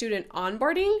 new student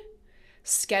onboarding,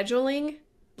 scheduling,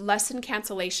 lesson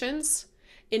cancellations,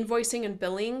 invoicing and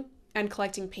billing, and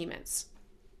collecting payments.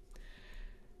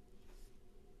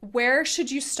 Where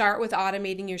should you start with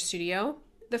automating your studio?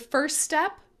 The first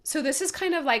step, so this is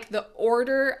kind of like the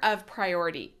order of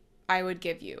priority I would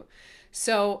give you.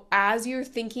 So as you're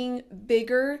thinking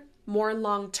bigger, more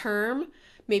long-term,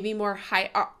 maybe more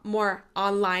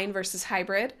online versus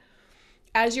hybrid,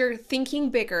 as you're thinking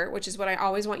bigger, which is what I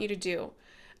always want you to do,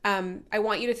 I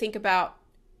want you to think about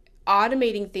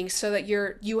automating things so that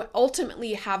you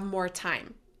ultimately have more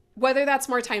time, whether that's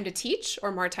more time to teach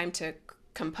or more time to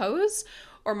compose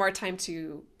or more time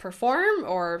to perform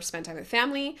or spend time with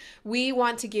family. We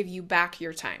want to give you back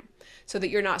your time so that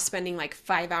you're not spending like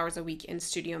 5 hours a week in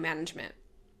studio management.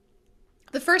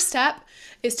 The first step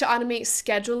is to automate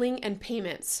scheduling and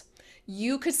payments.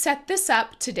 You could set this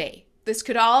up today. This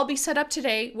could all be set up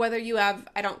today, whether you have,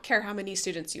 I don't care how many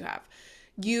students you have.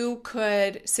 You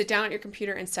could sit down at your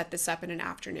computer and set this up in an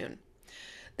afternoon.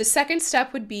 The second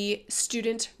step would be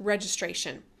student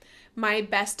registration. My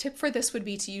best tip for this would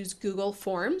be to use Google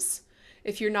Forms.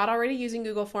 If you're not already using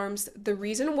Google Forms, the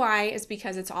reason why is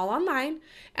because it's all online,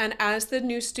 and as the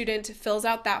new student fills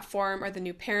out that form or the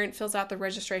new parent fills out the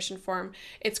registration form,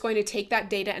 it's going to take that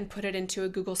data and put it into a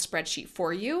Google spreadsheet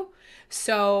for you.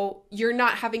 So you're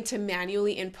not having to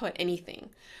manually input anything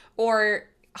or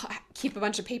keep a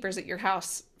bunch of papers at your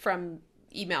house from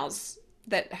emails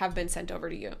that have been sent over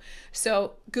to you.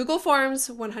 So Google Forms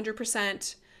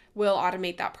 100% will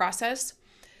automate that process.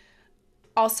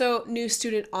 Also, new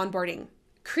student onboarding.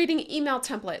 Creating email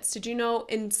templates. Did you know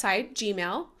inside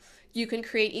Gmail, you can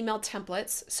create email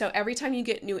templates? So every time you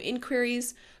get new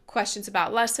inquiries, questions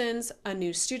about lessons, a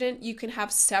new student, you can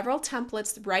have several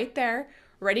templates right there,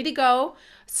 ready to go,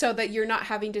 so that you're not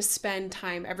having to spend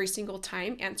time every single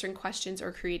time answering questions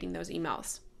or creating those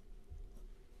emails.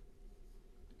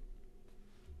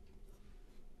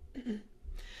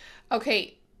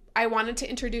 Okay. I wanted to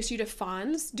introduce you to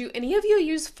Fonz. Do any of you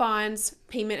use Fonz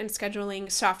payment and scheduling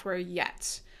software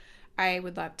yet? I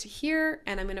would love to hear,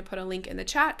 and I'm going to put a link in the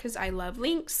chat because I love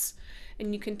links.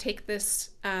 And you can take this,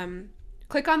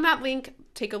 click on that link,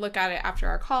 take a look at it after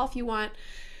our call if you want.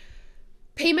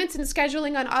 Payments and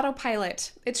scheduling on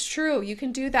autopilot. It's true, you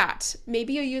can do that.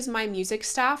 Maybe you use My Music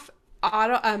Staff.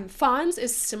 Fonz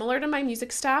is similar to My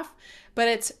Music Staff, but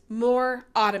it's more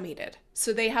automated.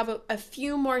 So they have a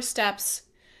few more steps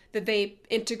that they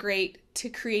integrate to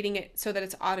creating it so that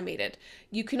it's automated.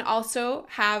 You can also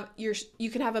have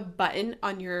a button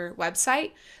on your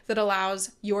website that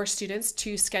allows your students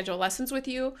to schedule lessons with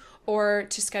you or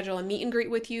to schedule a meet and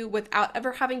greet with you without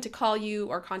ever having to call you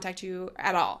or contact you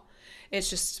at all.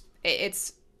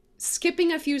 It's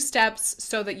skipping a few steps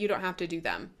so that you don't have to do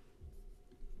them.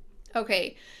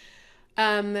 Okay.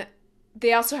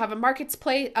 They also have a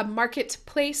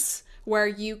marketplace where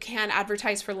you can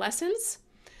advertise for lessons.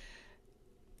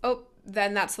 Oh,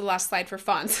 then that's the last slide for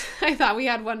fonts. I thought we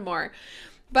had one more.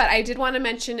 But I did want to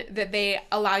mention that they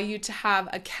allow you to have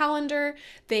a calendar.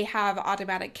 They have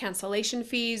automatic cancellation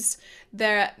fees.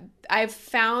 I've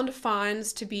found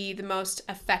fonts to be the most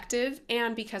effective.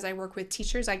 And because I work with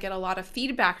teachers, I get a lot of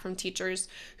feedback from teachers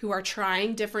who are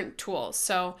trying different tools.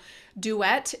 So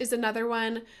Duet is another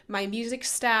one. My music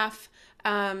staff,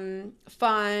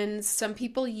 fonts. Some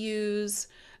people use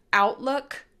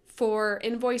Outlook for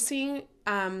invoicing.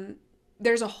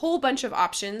 There's a whole bunch of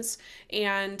options,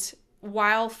 and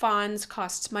while fonts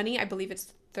costs money, I believe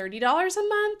it's $30 a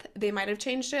month. They might have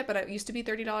changed it, but it used to be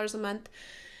 $30 a month.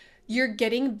 You're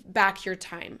getting back your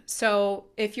time. So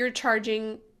if you're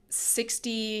charging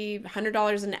 $60,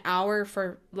 $100 an hour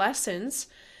for lessons,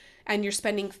 and you're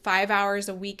spending 5 hours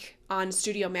a week on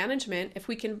studio management, if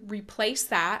we can replace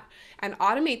that and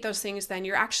automate those things, then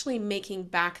you're actually making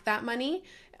back that money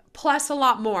plus a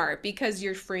lot more because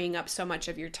you're freeing up so much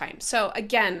of your time. So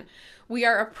again, we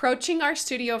are approaching our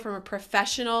studio from a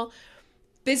professional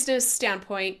business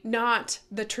standpoint, not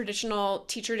the traditional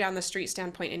teacher down the street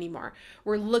standpoint anymore.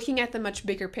 We're looking at the much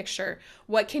bigger picture.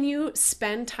 What can you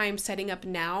spend time setting up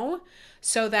now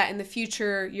so that in the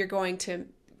future you're going to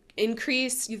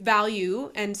increase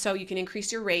value, and so you can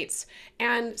increase your rates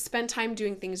and spend time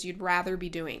doing things you'd rather be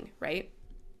doing, right?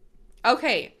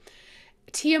 Okay.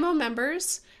 TMO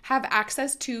members have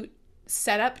access to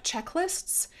set up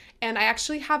checklists, and I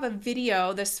actually have a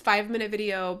video, this 5-minute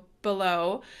video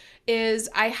below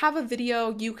I have a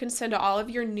video you can send to all of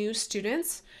your new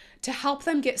students to help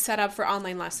them get set up for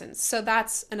online lessons. So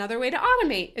that's another way to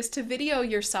automate, is to video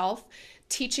yourself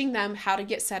teaching them how to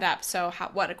get set up. So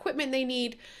what equipment they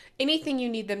need, anything you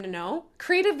need them to know,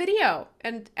 create a video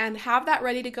and have that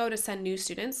ready to go to send new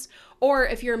students. Or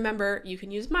if you're a member, you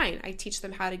can use mine. I teach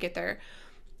them how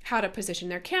to position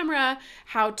their camera,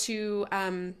 how to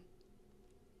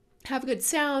have good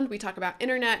sound. We talk about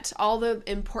internet, all the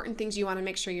important things you want to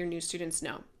make sure your new students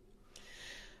know.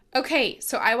 Okay,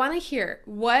 so I want to hear,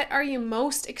 what are you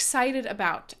most excited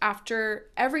about after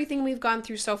everything we've gone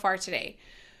through so far today?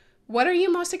 What are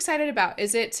you most excited about?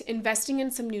 Is it investing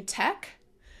in some new tech?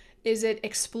 Is it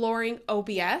exploring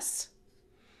OBS?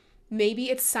 Maybe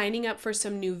it's signing up for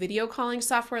some new video calling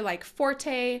software like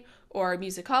Forte or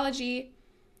Musicology,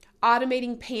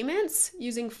 automating payments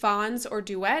using Fonz or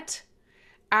Duet,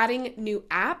 adding new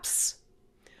apps,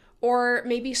 or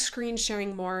maybe screen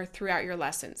sharing more throughout your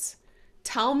lessons.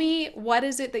 Tell me, what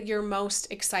is it that you're most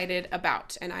excited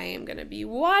about? And I am going to be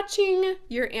watching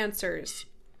your answers.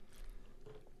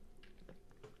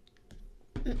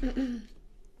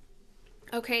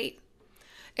 Okay,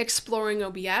 exploring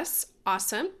OBS,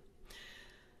 awesome.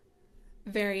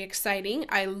 Very exciting.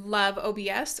 I love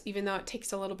OBS, even though it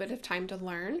takes a little bit of time to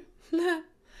learn.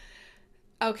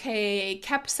 Okay,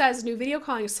 Kep says new video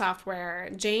calling software.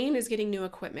 Jane is getting new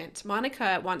equipment.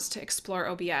 Monica wants to explore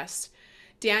OBS.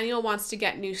 Daniel wants to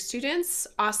get new students.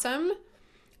 Awesome.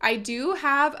 I do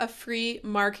have a free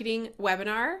marketing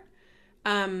webinar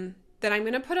that I'm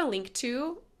going to put a link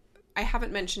to. I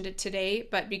haven't mentioned it today,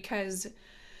 but because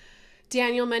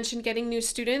Daniel mentioned getting new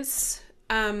students,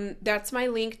 that's my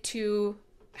link to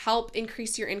help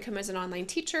increase your income as an online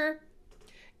teacher.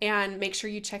 And make sure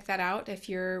you check that out if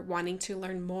you're wanting to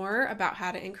learn more about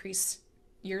how to increase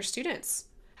your students,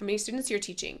 how many students you're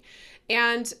teaching.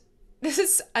 And this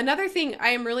is another thing I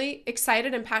am really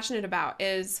excited and passionate about,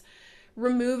 is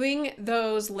removing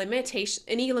those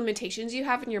any limitations you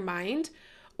have in your mind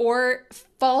or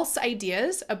false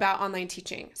ideas about online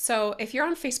teaching. So if you're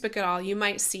on Facebook at all, you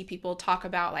might see people talk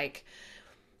about like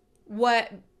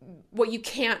what you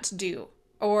can't do,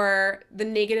 or the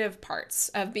negative parts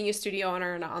of being a studio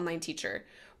owner and an online teacher,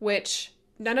 which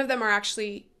none of them are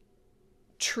actually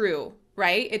true,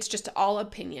 right? It's just all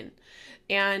opinion.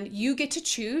 And you get to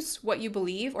choose what you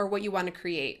believe or what you want to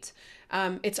create.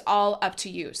 It's all up to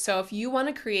you. So if you want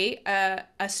to create a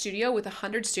studio with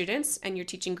 100 students and you're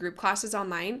teaching group classes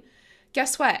online,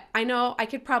 guess what? I know I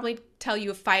could probably tell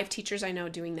you 5 teachers I know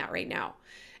doing that right now.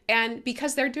 And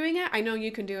because they're doing it, I know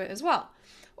you can do it as well.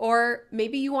 Or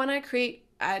maybe you want to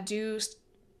do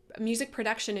music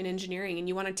production and engineering, and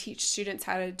you want to teach students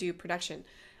how to do production.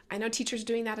 I know teachers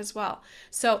doing that as well.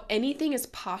 So anything is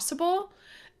possible,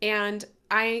 and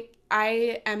I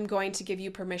am going to give you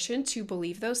permission to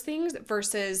believe those things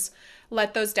versus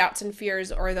let those doubts and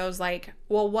fears or those like,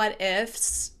 well, what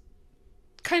ifs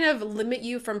kind of limit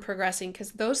you from progressing,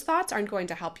 because those thoughts aren't going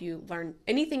to help you learn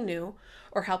anything new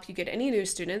or help you get any new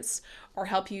students or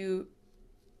help you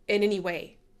in any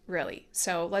way, really.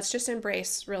 So let's just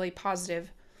embrace really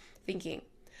positive thinking.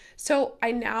 So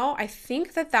I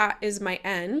think that that is my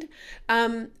end.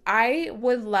 I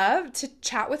would love to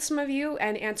chat with some of you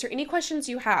and answer any questions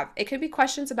you have. It could be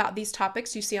questions about these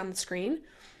topics you see on the screen.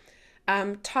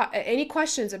 Any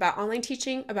questions about online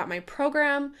teaching, about my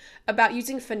program, about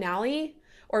using Finale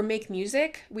or Make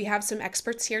Music. We have some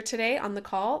experts here today on the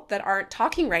call that aren't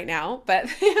talking right now, but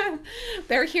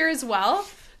they're here as well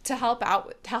to help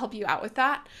you out with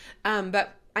that.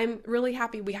 But I'm really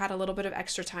happy we had a little bit of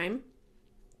extra time.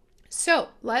 So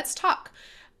let's talk.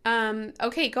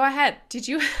 Okay, go ahead.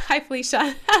 Hi,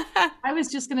 Felicia. I was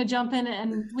just going to jump in,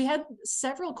 and we had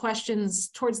several questions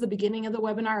towards the beginning of the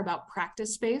webinar about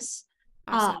practice space.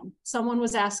 Awesome. Someone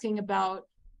was asking about,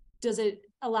 does it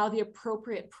allow the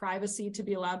appropriate privacy to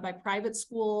be allowed by private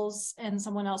schools? And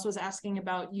someone else was asking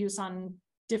about use on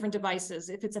different devices.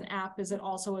 If it's an app, is it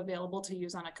also available to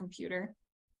use on a computer?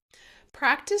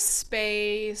 Practice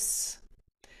space.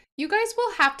 You guys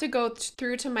will have to go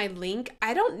through to my link.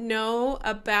 I don't know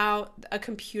about a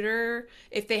computer,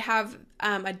 if they have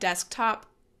a desktop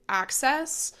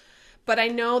access, but I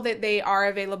know that they are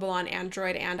available on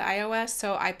Android and iOS.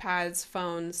 So iPads,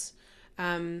 phones,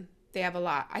 they have a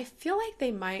lot. I feel like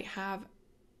they might have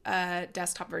a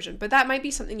desktop version, but that might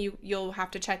be something you'll have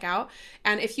to check out.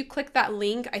 And if you click that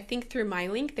link, I think through my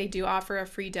link, they do offer a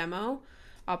free demo.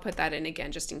 I'll put that in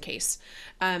again just in case.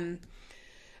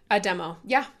 A demo.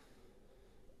 Yeah.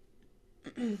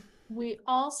 We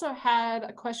also had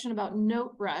a question about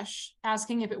Note Rush,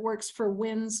 asking if it works for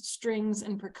winds, strings,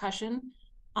 and percussion.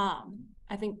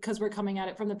 I think because we're coming at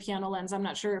it from the piano lens, I'm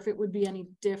not sure if it would be any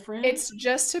different. It's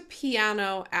just a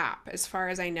piano app, as far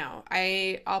as I know.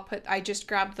 I just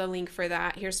grabbed the link for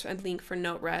that. Here's a link for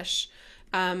Note Rush.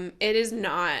 It is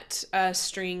not a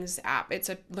strings app. It's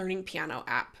a learning piano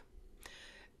app.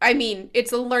 I mean,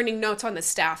 it's a learning notes on the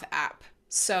staff app.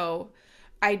 So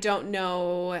I don't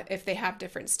know if they have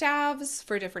different staves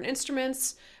for different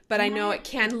instruments, but I know it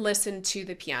can listen to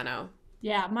the piano.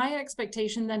 Yeah, my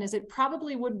expectation then is it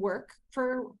probably would work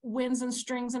for winds and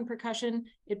strings and percussion.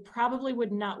 It probably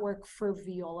would not work for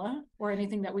viola or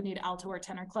anything that would need alto or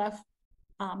tenor clef.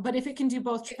 But if it can do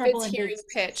both treble and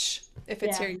bass, if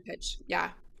it's hearing pitch, yeah,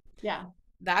 yeah,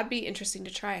 that'd be interesting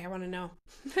to try. I want to know.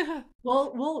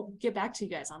 we'll get back to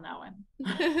you guys on that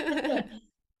one.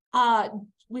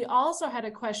 We also had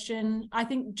a question, I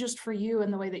think just for you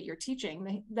and the way that you're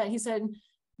teaching, that he said,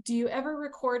 do you ever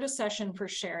record a session for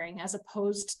sharing as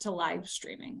opposed to live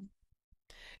streaming?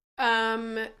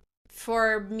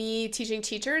 For me teaching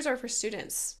teachers or for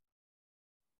students?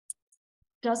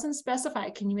 Doesn't specify.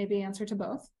 Can you maybe answer to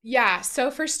both? Yeah,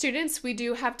 so for students, we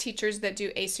do have teachers that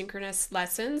do asynchronous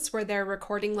lessons where they're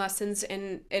recording lessons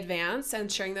in advance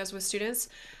and sharing those with students.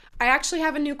 I actually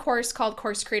have a new course called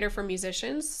Course Creator for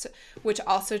Musicians, which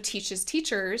also teaches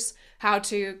teachers how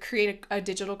to create a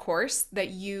digital course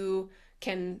that you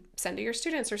can send to your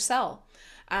students or sell.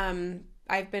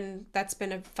 That's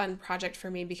been a fun project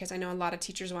for me because I know a lot of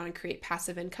teachers want to create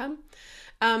passive income.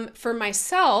 For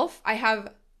myself, I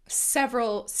have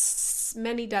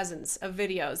many dozens of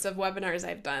videos of webinars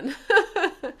I've done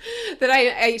that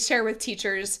I share with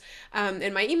teachers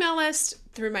in my email list,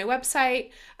 through my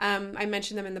website. I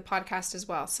mentioned them in the podcast as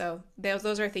well. So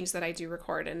those are things that I do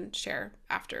record and share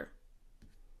after.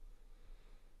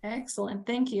 Excellent.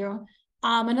 Thank you.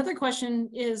 Another question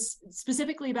is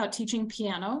specifically about teaching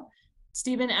piano.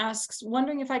 Stephen asks,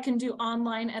 wondering if I can do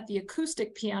online at the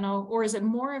acoustic piano, or is it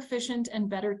more efficient and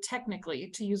better technically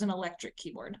to use an electric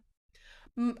keyboard?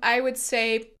 I would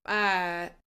say,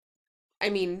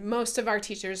 most of our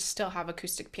teachers still have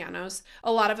acoustic pianos.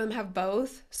 A lot of them have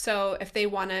both. So if they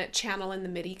want to channel in the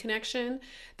MIDI connection,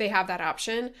 they have that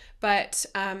option. But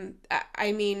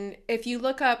if you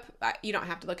look up, you don't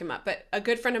have to look him up, but a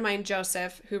good friend of mine,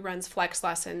 Joseph, who runs Flex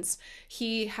Lessons,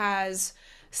 he has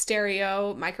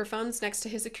stereo microphones next to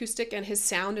his acoustic and his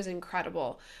sound is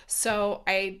incredible. So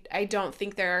I don't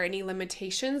think there are any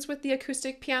limitations with the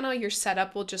acoustic piano. Your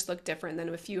setup will just look different than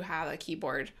if you have a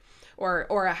keyboard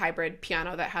or a hybrid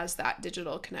piano that has that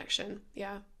digital connection.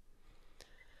 Yeah.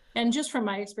 And just from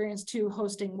my experience too,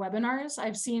 hosting webinars,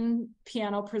 I've seen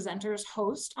piano presenters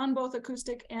host on both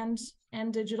acoustic and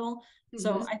digital. Mm-hmm.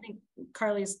 So I think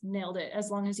Carly's nailed it. As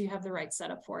long as you have the right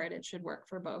setup for it, it should work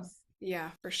for both. Yeah,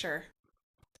 for sure.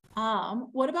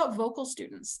 What about vocal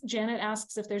students? Janet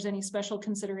asks if there's any special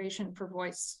consideration for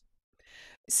voice.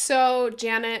 So,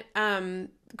 Janet,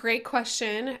 great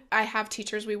question. I have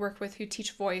teachers we work with who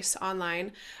teach voice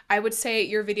online. I would say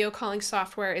your video calling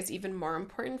software is even more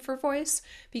important for voice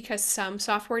because some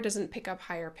software doesn't pick up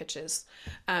higher pitches.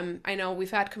 I know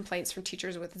we've had complaints from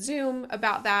teachers with Zoom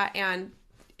about that, and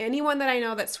anyone that I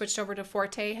know that switched over to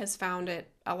Forte has found it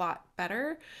a lot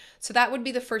better. So that would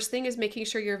be the first thing, is making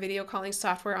sure your video calling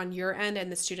software on your end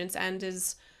and the student's end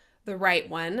is the right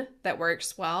one that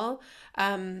works well.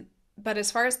 But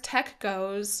as far as tech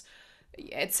goes,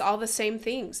 it's all the same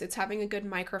things. It's having a good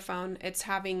microphone, it's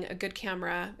having a good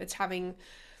camera, it's having,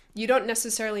 you don't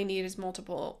necessarily need as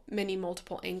many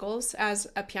multiple angles as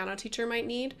a piano teacher might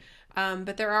need.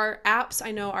 But there are apps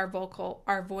I know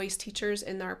our voice teachers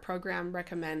in our program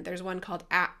recommend. There's one called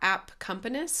App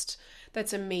Companist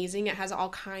that's amazing. It has all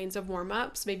kinds of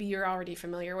warm-ups. Maybe you're already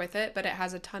familiar with it, but it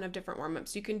has a ton of different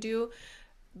warm-ups you can do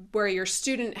where your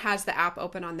student has the app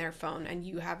open on their phone and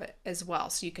you have it as well.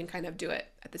 So you can kind of do it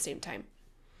at the same time.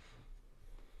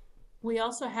 We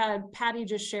also had Patty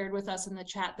just shared with us in the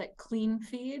chat that Clean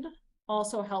Feed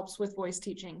also helps with voice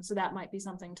teaching. So that might be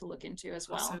something to look into as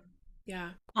well. Awesome.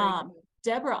 Yeah.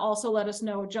 Deborah also let us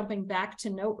know, jumping back to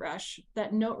NoteRush,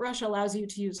 that NoteRush allows you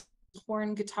to use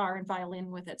horn, guitar, and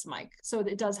violin with its mic. So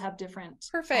it does have different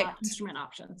instrument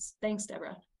options. Thanks,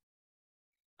 Deborah.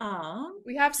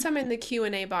 We have some in the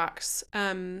Q&A box.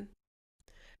 Have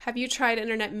you tried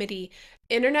Internet MIDI?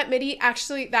 Internet MIDI,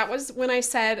 actually, that was when I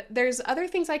said there's other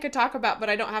things I could talk about, but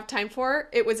I don't have time for.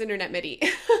 It was Internet MIDI.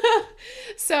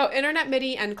 So Internet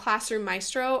MIDI and Classroom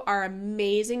Maestro are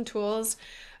amazing tools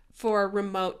for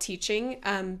remote teaching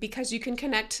because you can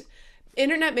connect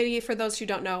Internet MIDI. For those who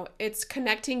don't know, it's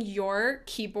connecting your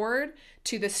keyboard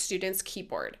to the student's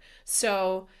keyboard.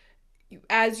 So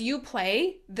as you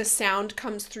play, the sound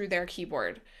comes through their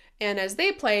keyboard. And as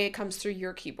they play, it comes through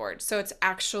your keyboard. So it's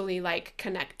actually like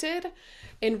connected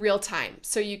in real time.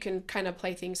 So you can kind of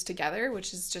play things together,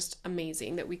 which is just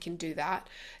amazing that we can do that.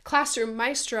 Classroom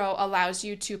Maestro allows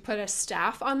you to put a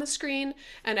staff on the screen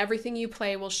and everything you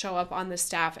play will show up on the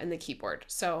staff and the keyboard.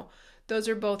 So those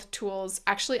are both tools.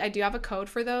 Actually, I do have a code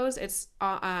for those. It's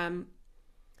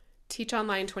Teach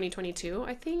Online 2022,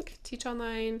 I think. Teach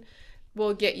Online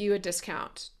will get you a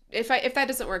discount. If that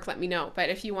doesn't work, let me know. But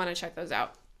if you want to check those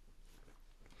out.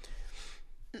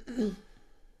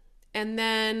 And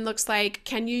then looks like,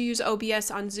 can you use OBS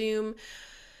on Zoom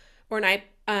or an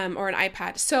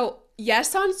iPad? So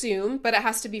yes, on Zoom, but it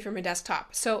has to be from a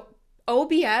desktop. So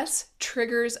OBS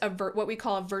triggers what we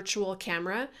call a virtual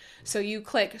camera. So you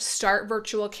click Start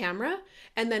Virtual Camera,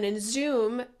 and then in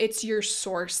Zoom, it's your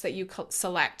source that you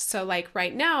select. So like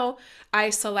right now, I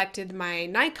selected my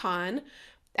Nikon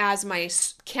as my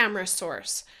camera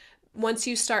source. Once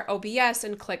you start OBS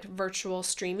and click virtual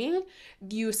streaming,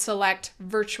 you select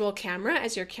virtual camera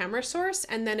as your camera source,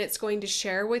 and then it's going to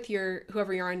share with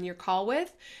whoever you're on your call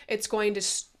with. It's going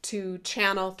to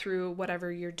channel through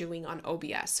whatever you're doing on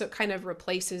OBS. So it kind of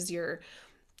replaces your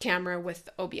camera with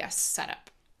OBS setup.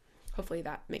 Hopefully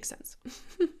that makes sense.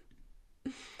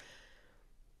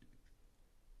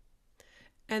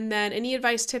 And then any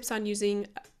advice, tips on using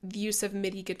the use of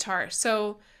MIDI guitar?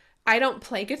 So I don't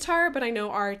play guitar, but I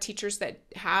know our teachers that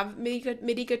have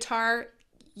MIDI guitar,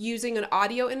 using an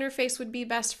audio interface would be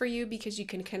best for you because you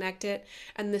can connect it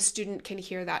and the student can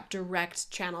hear that direct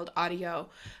channeled audio.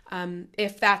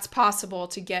 If that's possible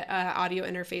to get an audio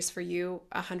interface for you,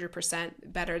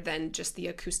 100% better than just the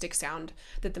acoustic sound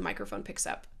that the microphone picks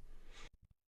up.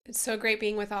 It's so great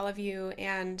being with all of you.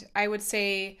 And I would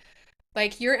say,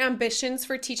 like, your ambitions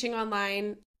for teaching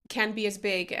online can be as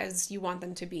big as you want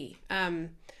them to be.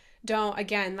 Don't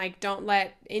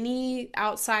let any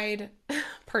outside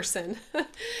person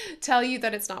tell you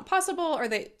that it's not possible or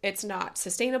that it's not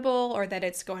sustainable or that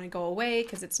it's going to go away,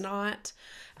 because it's not.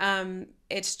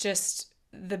 It's just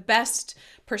the best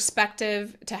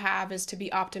perspective to have is to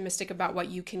be optimistic about what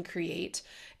you can create.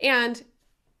 And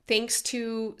thanks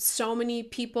to so many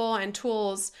people and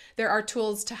tools, there are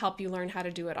tools to help you learn how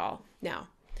to do it all now.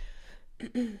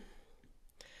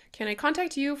 Can I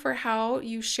contact you for how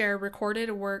you share recorded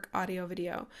work, audio,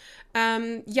 video?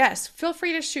 Yes, feel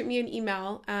free to shoot me an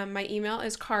email. My email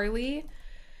is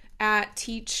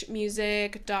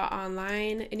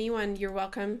carly@teachmusic.online. Anyone, you're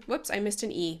welcome. Whoops, I missed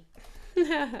an E.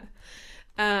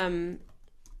 Oh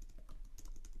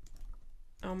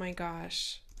my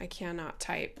gosh, I cannot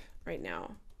type right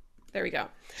now. There we go.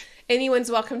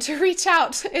 Anyone's welcome to reach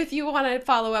out if you want to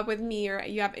follow up with me or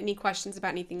you have any questions about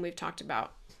anything we've talked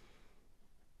about.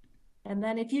 And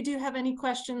then if you do have any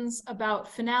questions about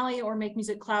Finale or Make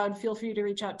Music Cloud, feel free to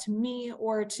reach out to me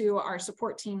or to our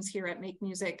support teams here at Make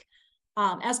Music.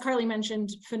 As Carly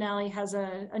mentioned, Finale has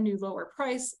a new lower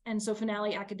price, and so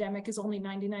Finale Academic is only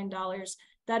 $99.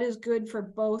 That is good for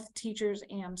both teachers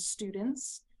and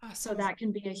students. Awesome. So that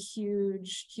can be a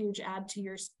huge add to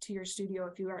your studio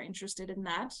if you are interested in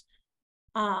that.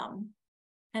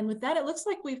 And with that, it looks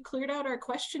like we've cleared out our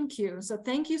question queue. So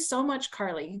thank you so much,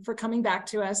 Carly, for coming back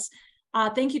to us.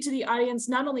 Thank you to the audience,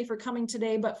 not only for coming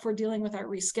today, but for dealing with our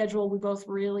reschedule. We both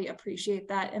really appreciate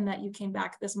that, and that you came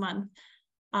back this month.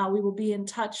 We will be in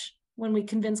touch when we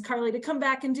convince Carly to come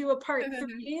back and do a part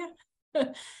 3.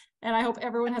 And I hope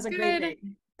everyone has a great Good. day.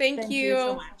 Thank Thank you so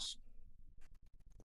you. much.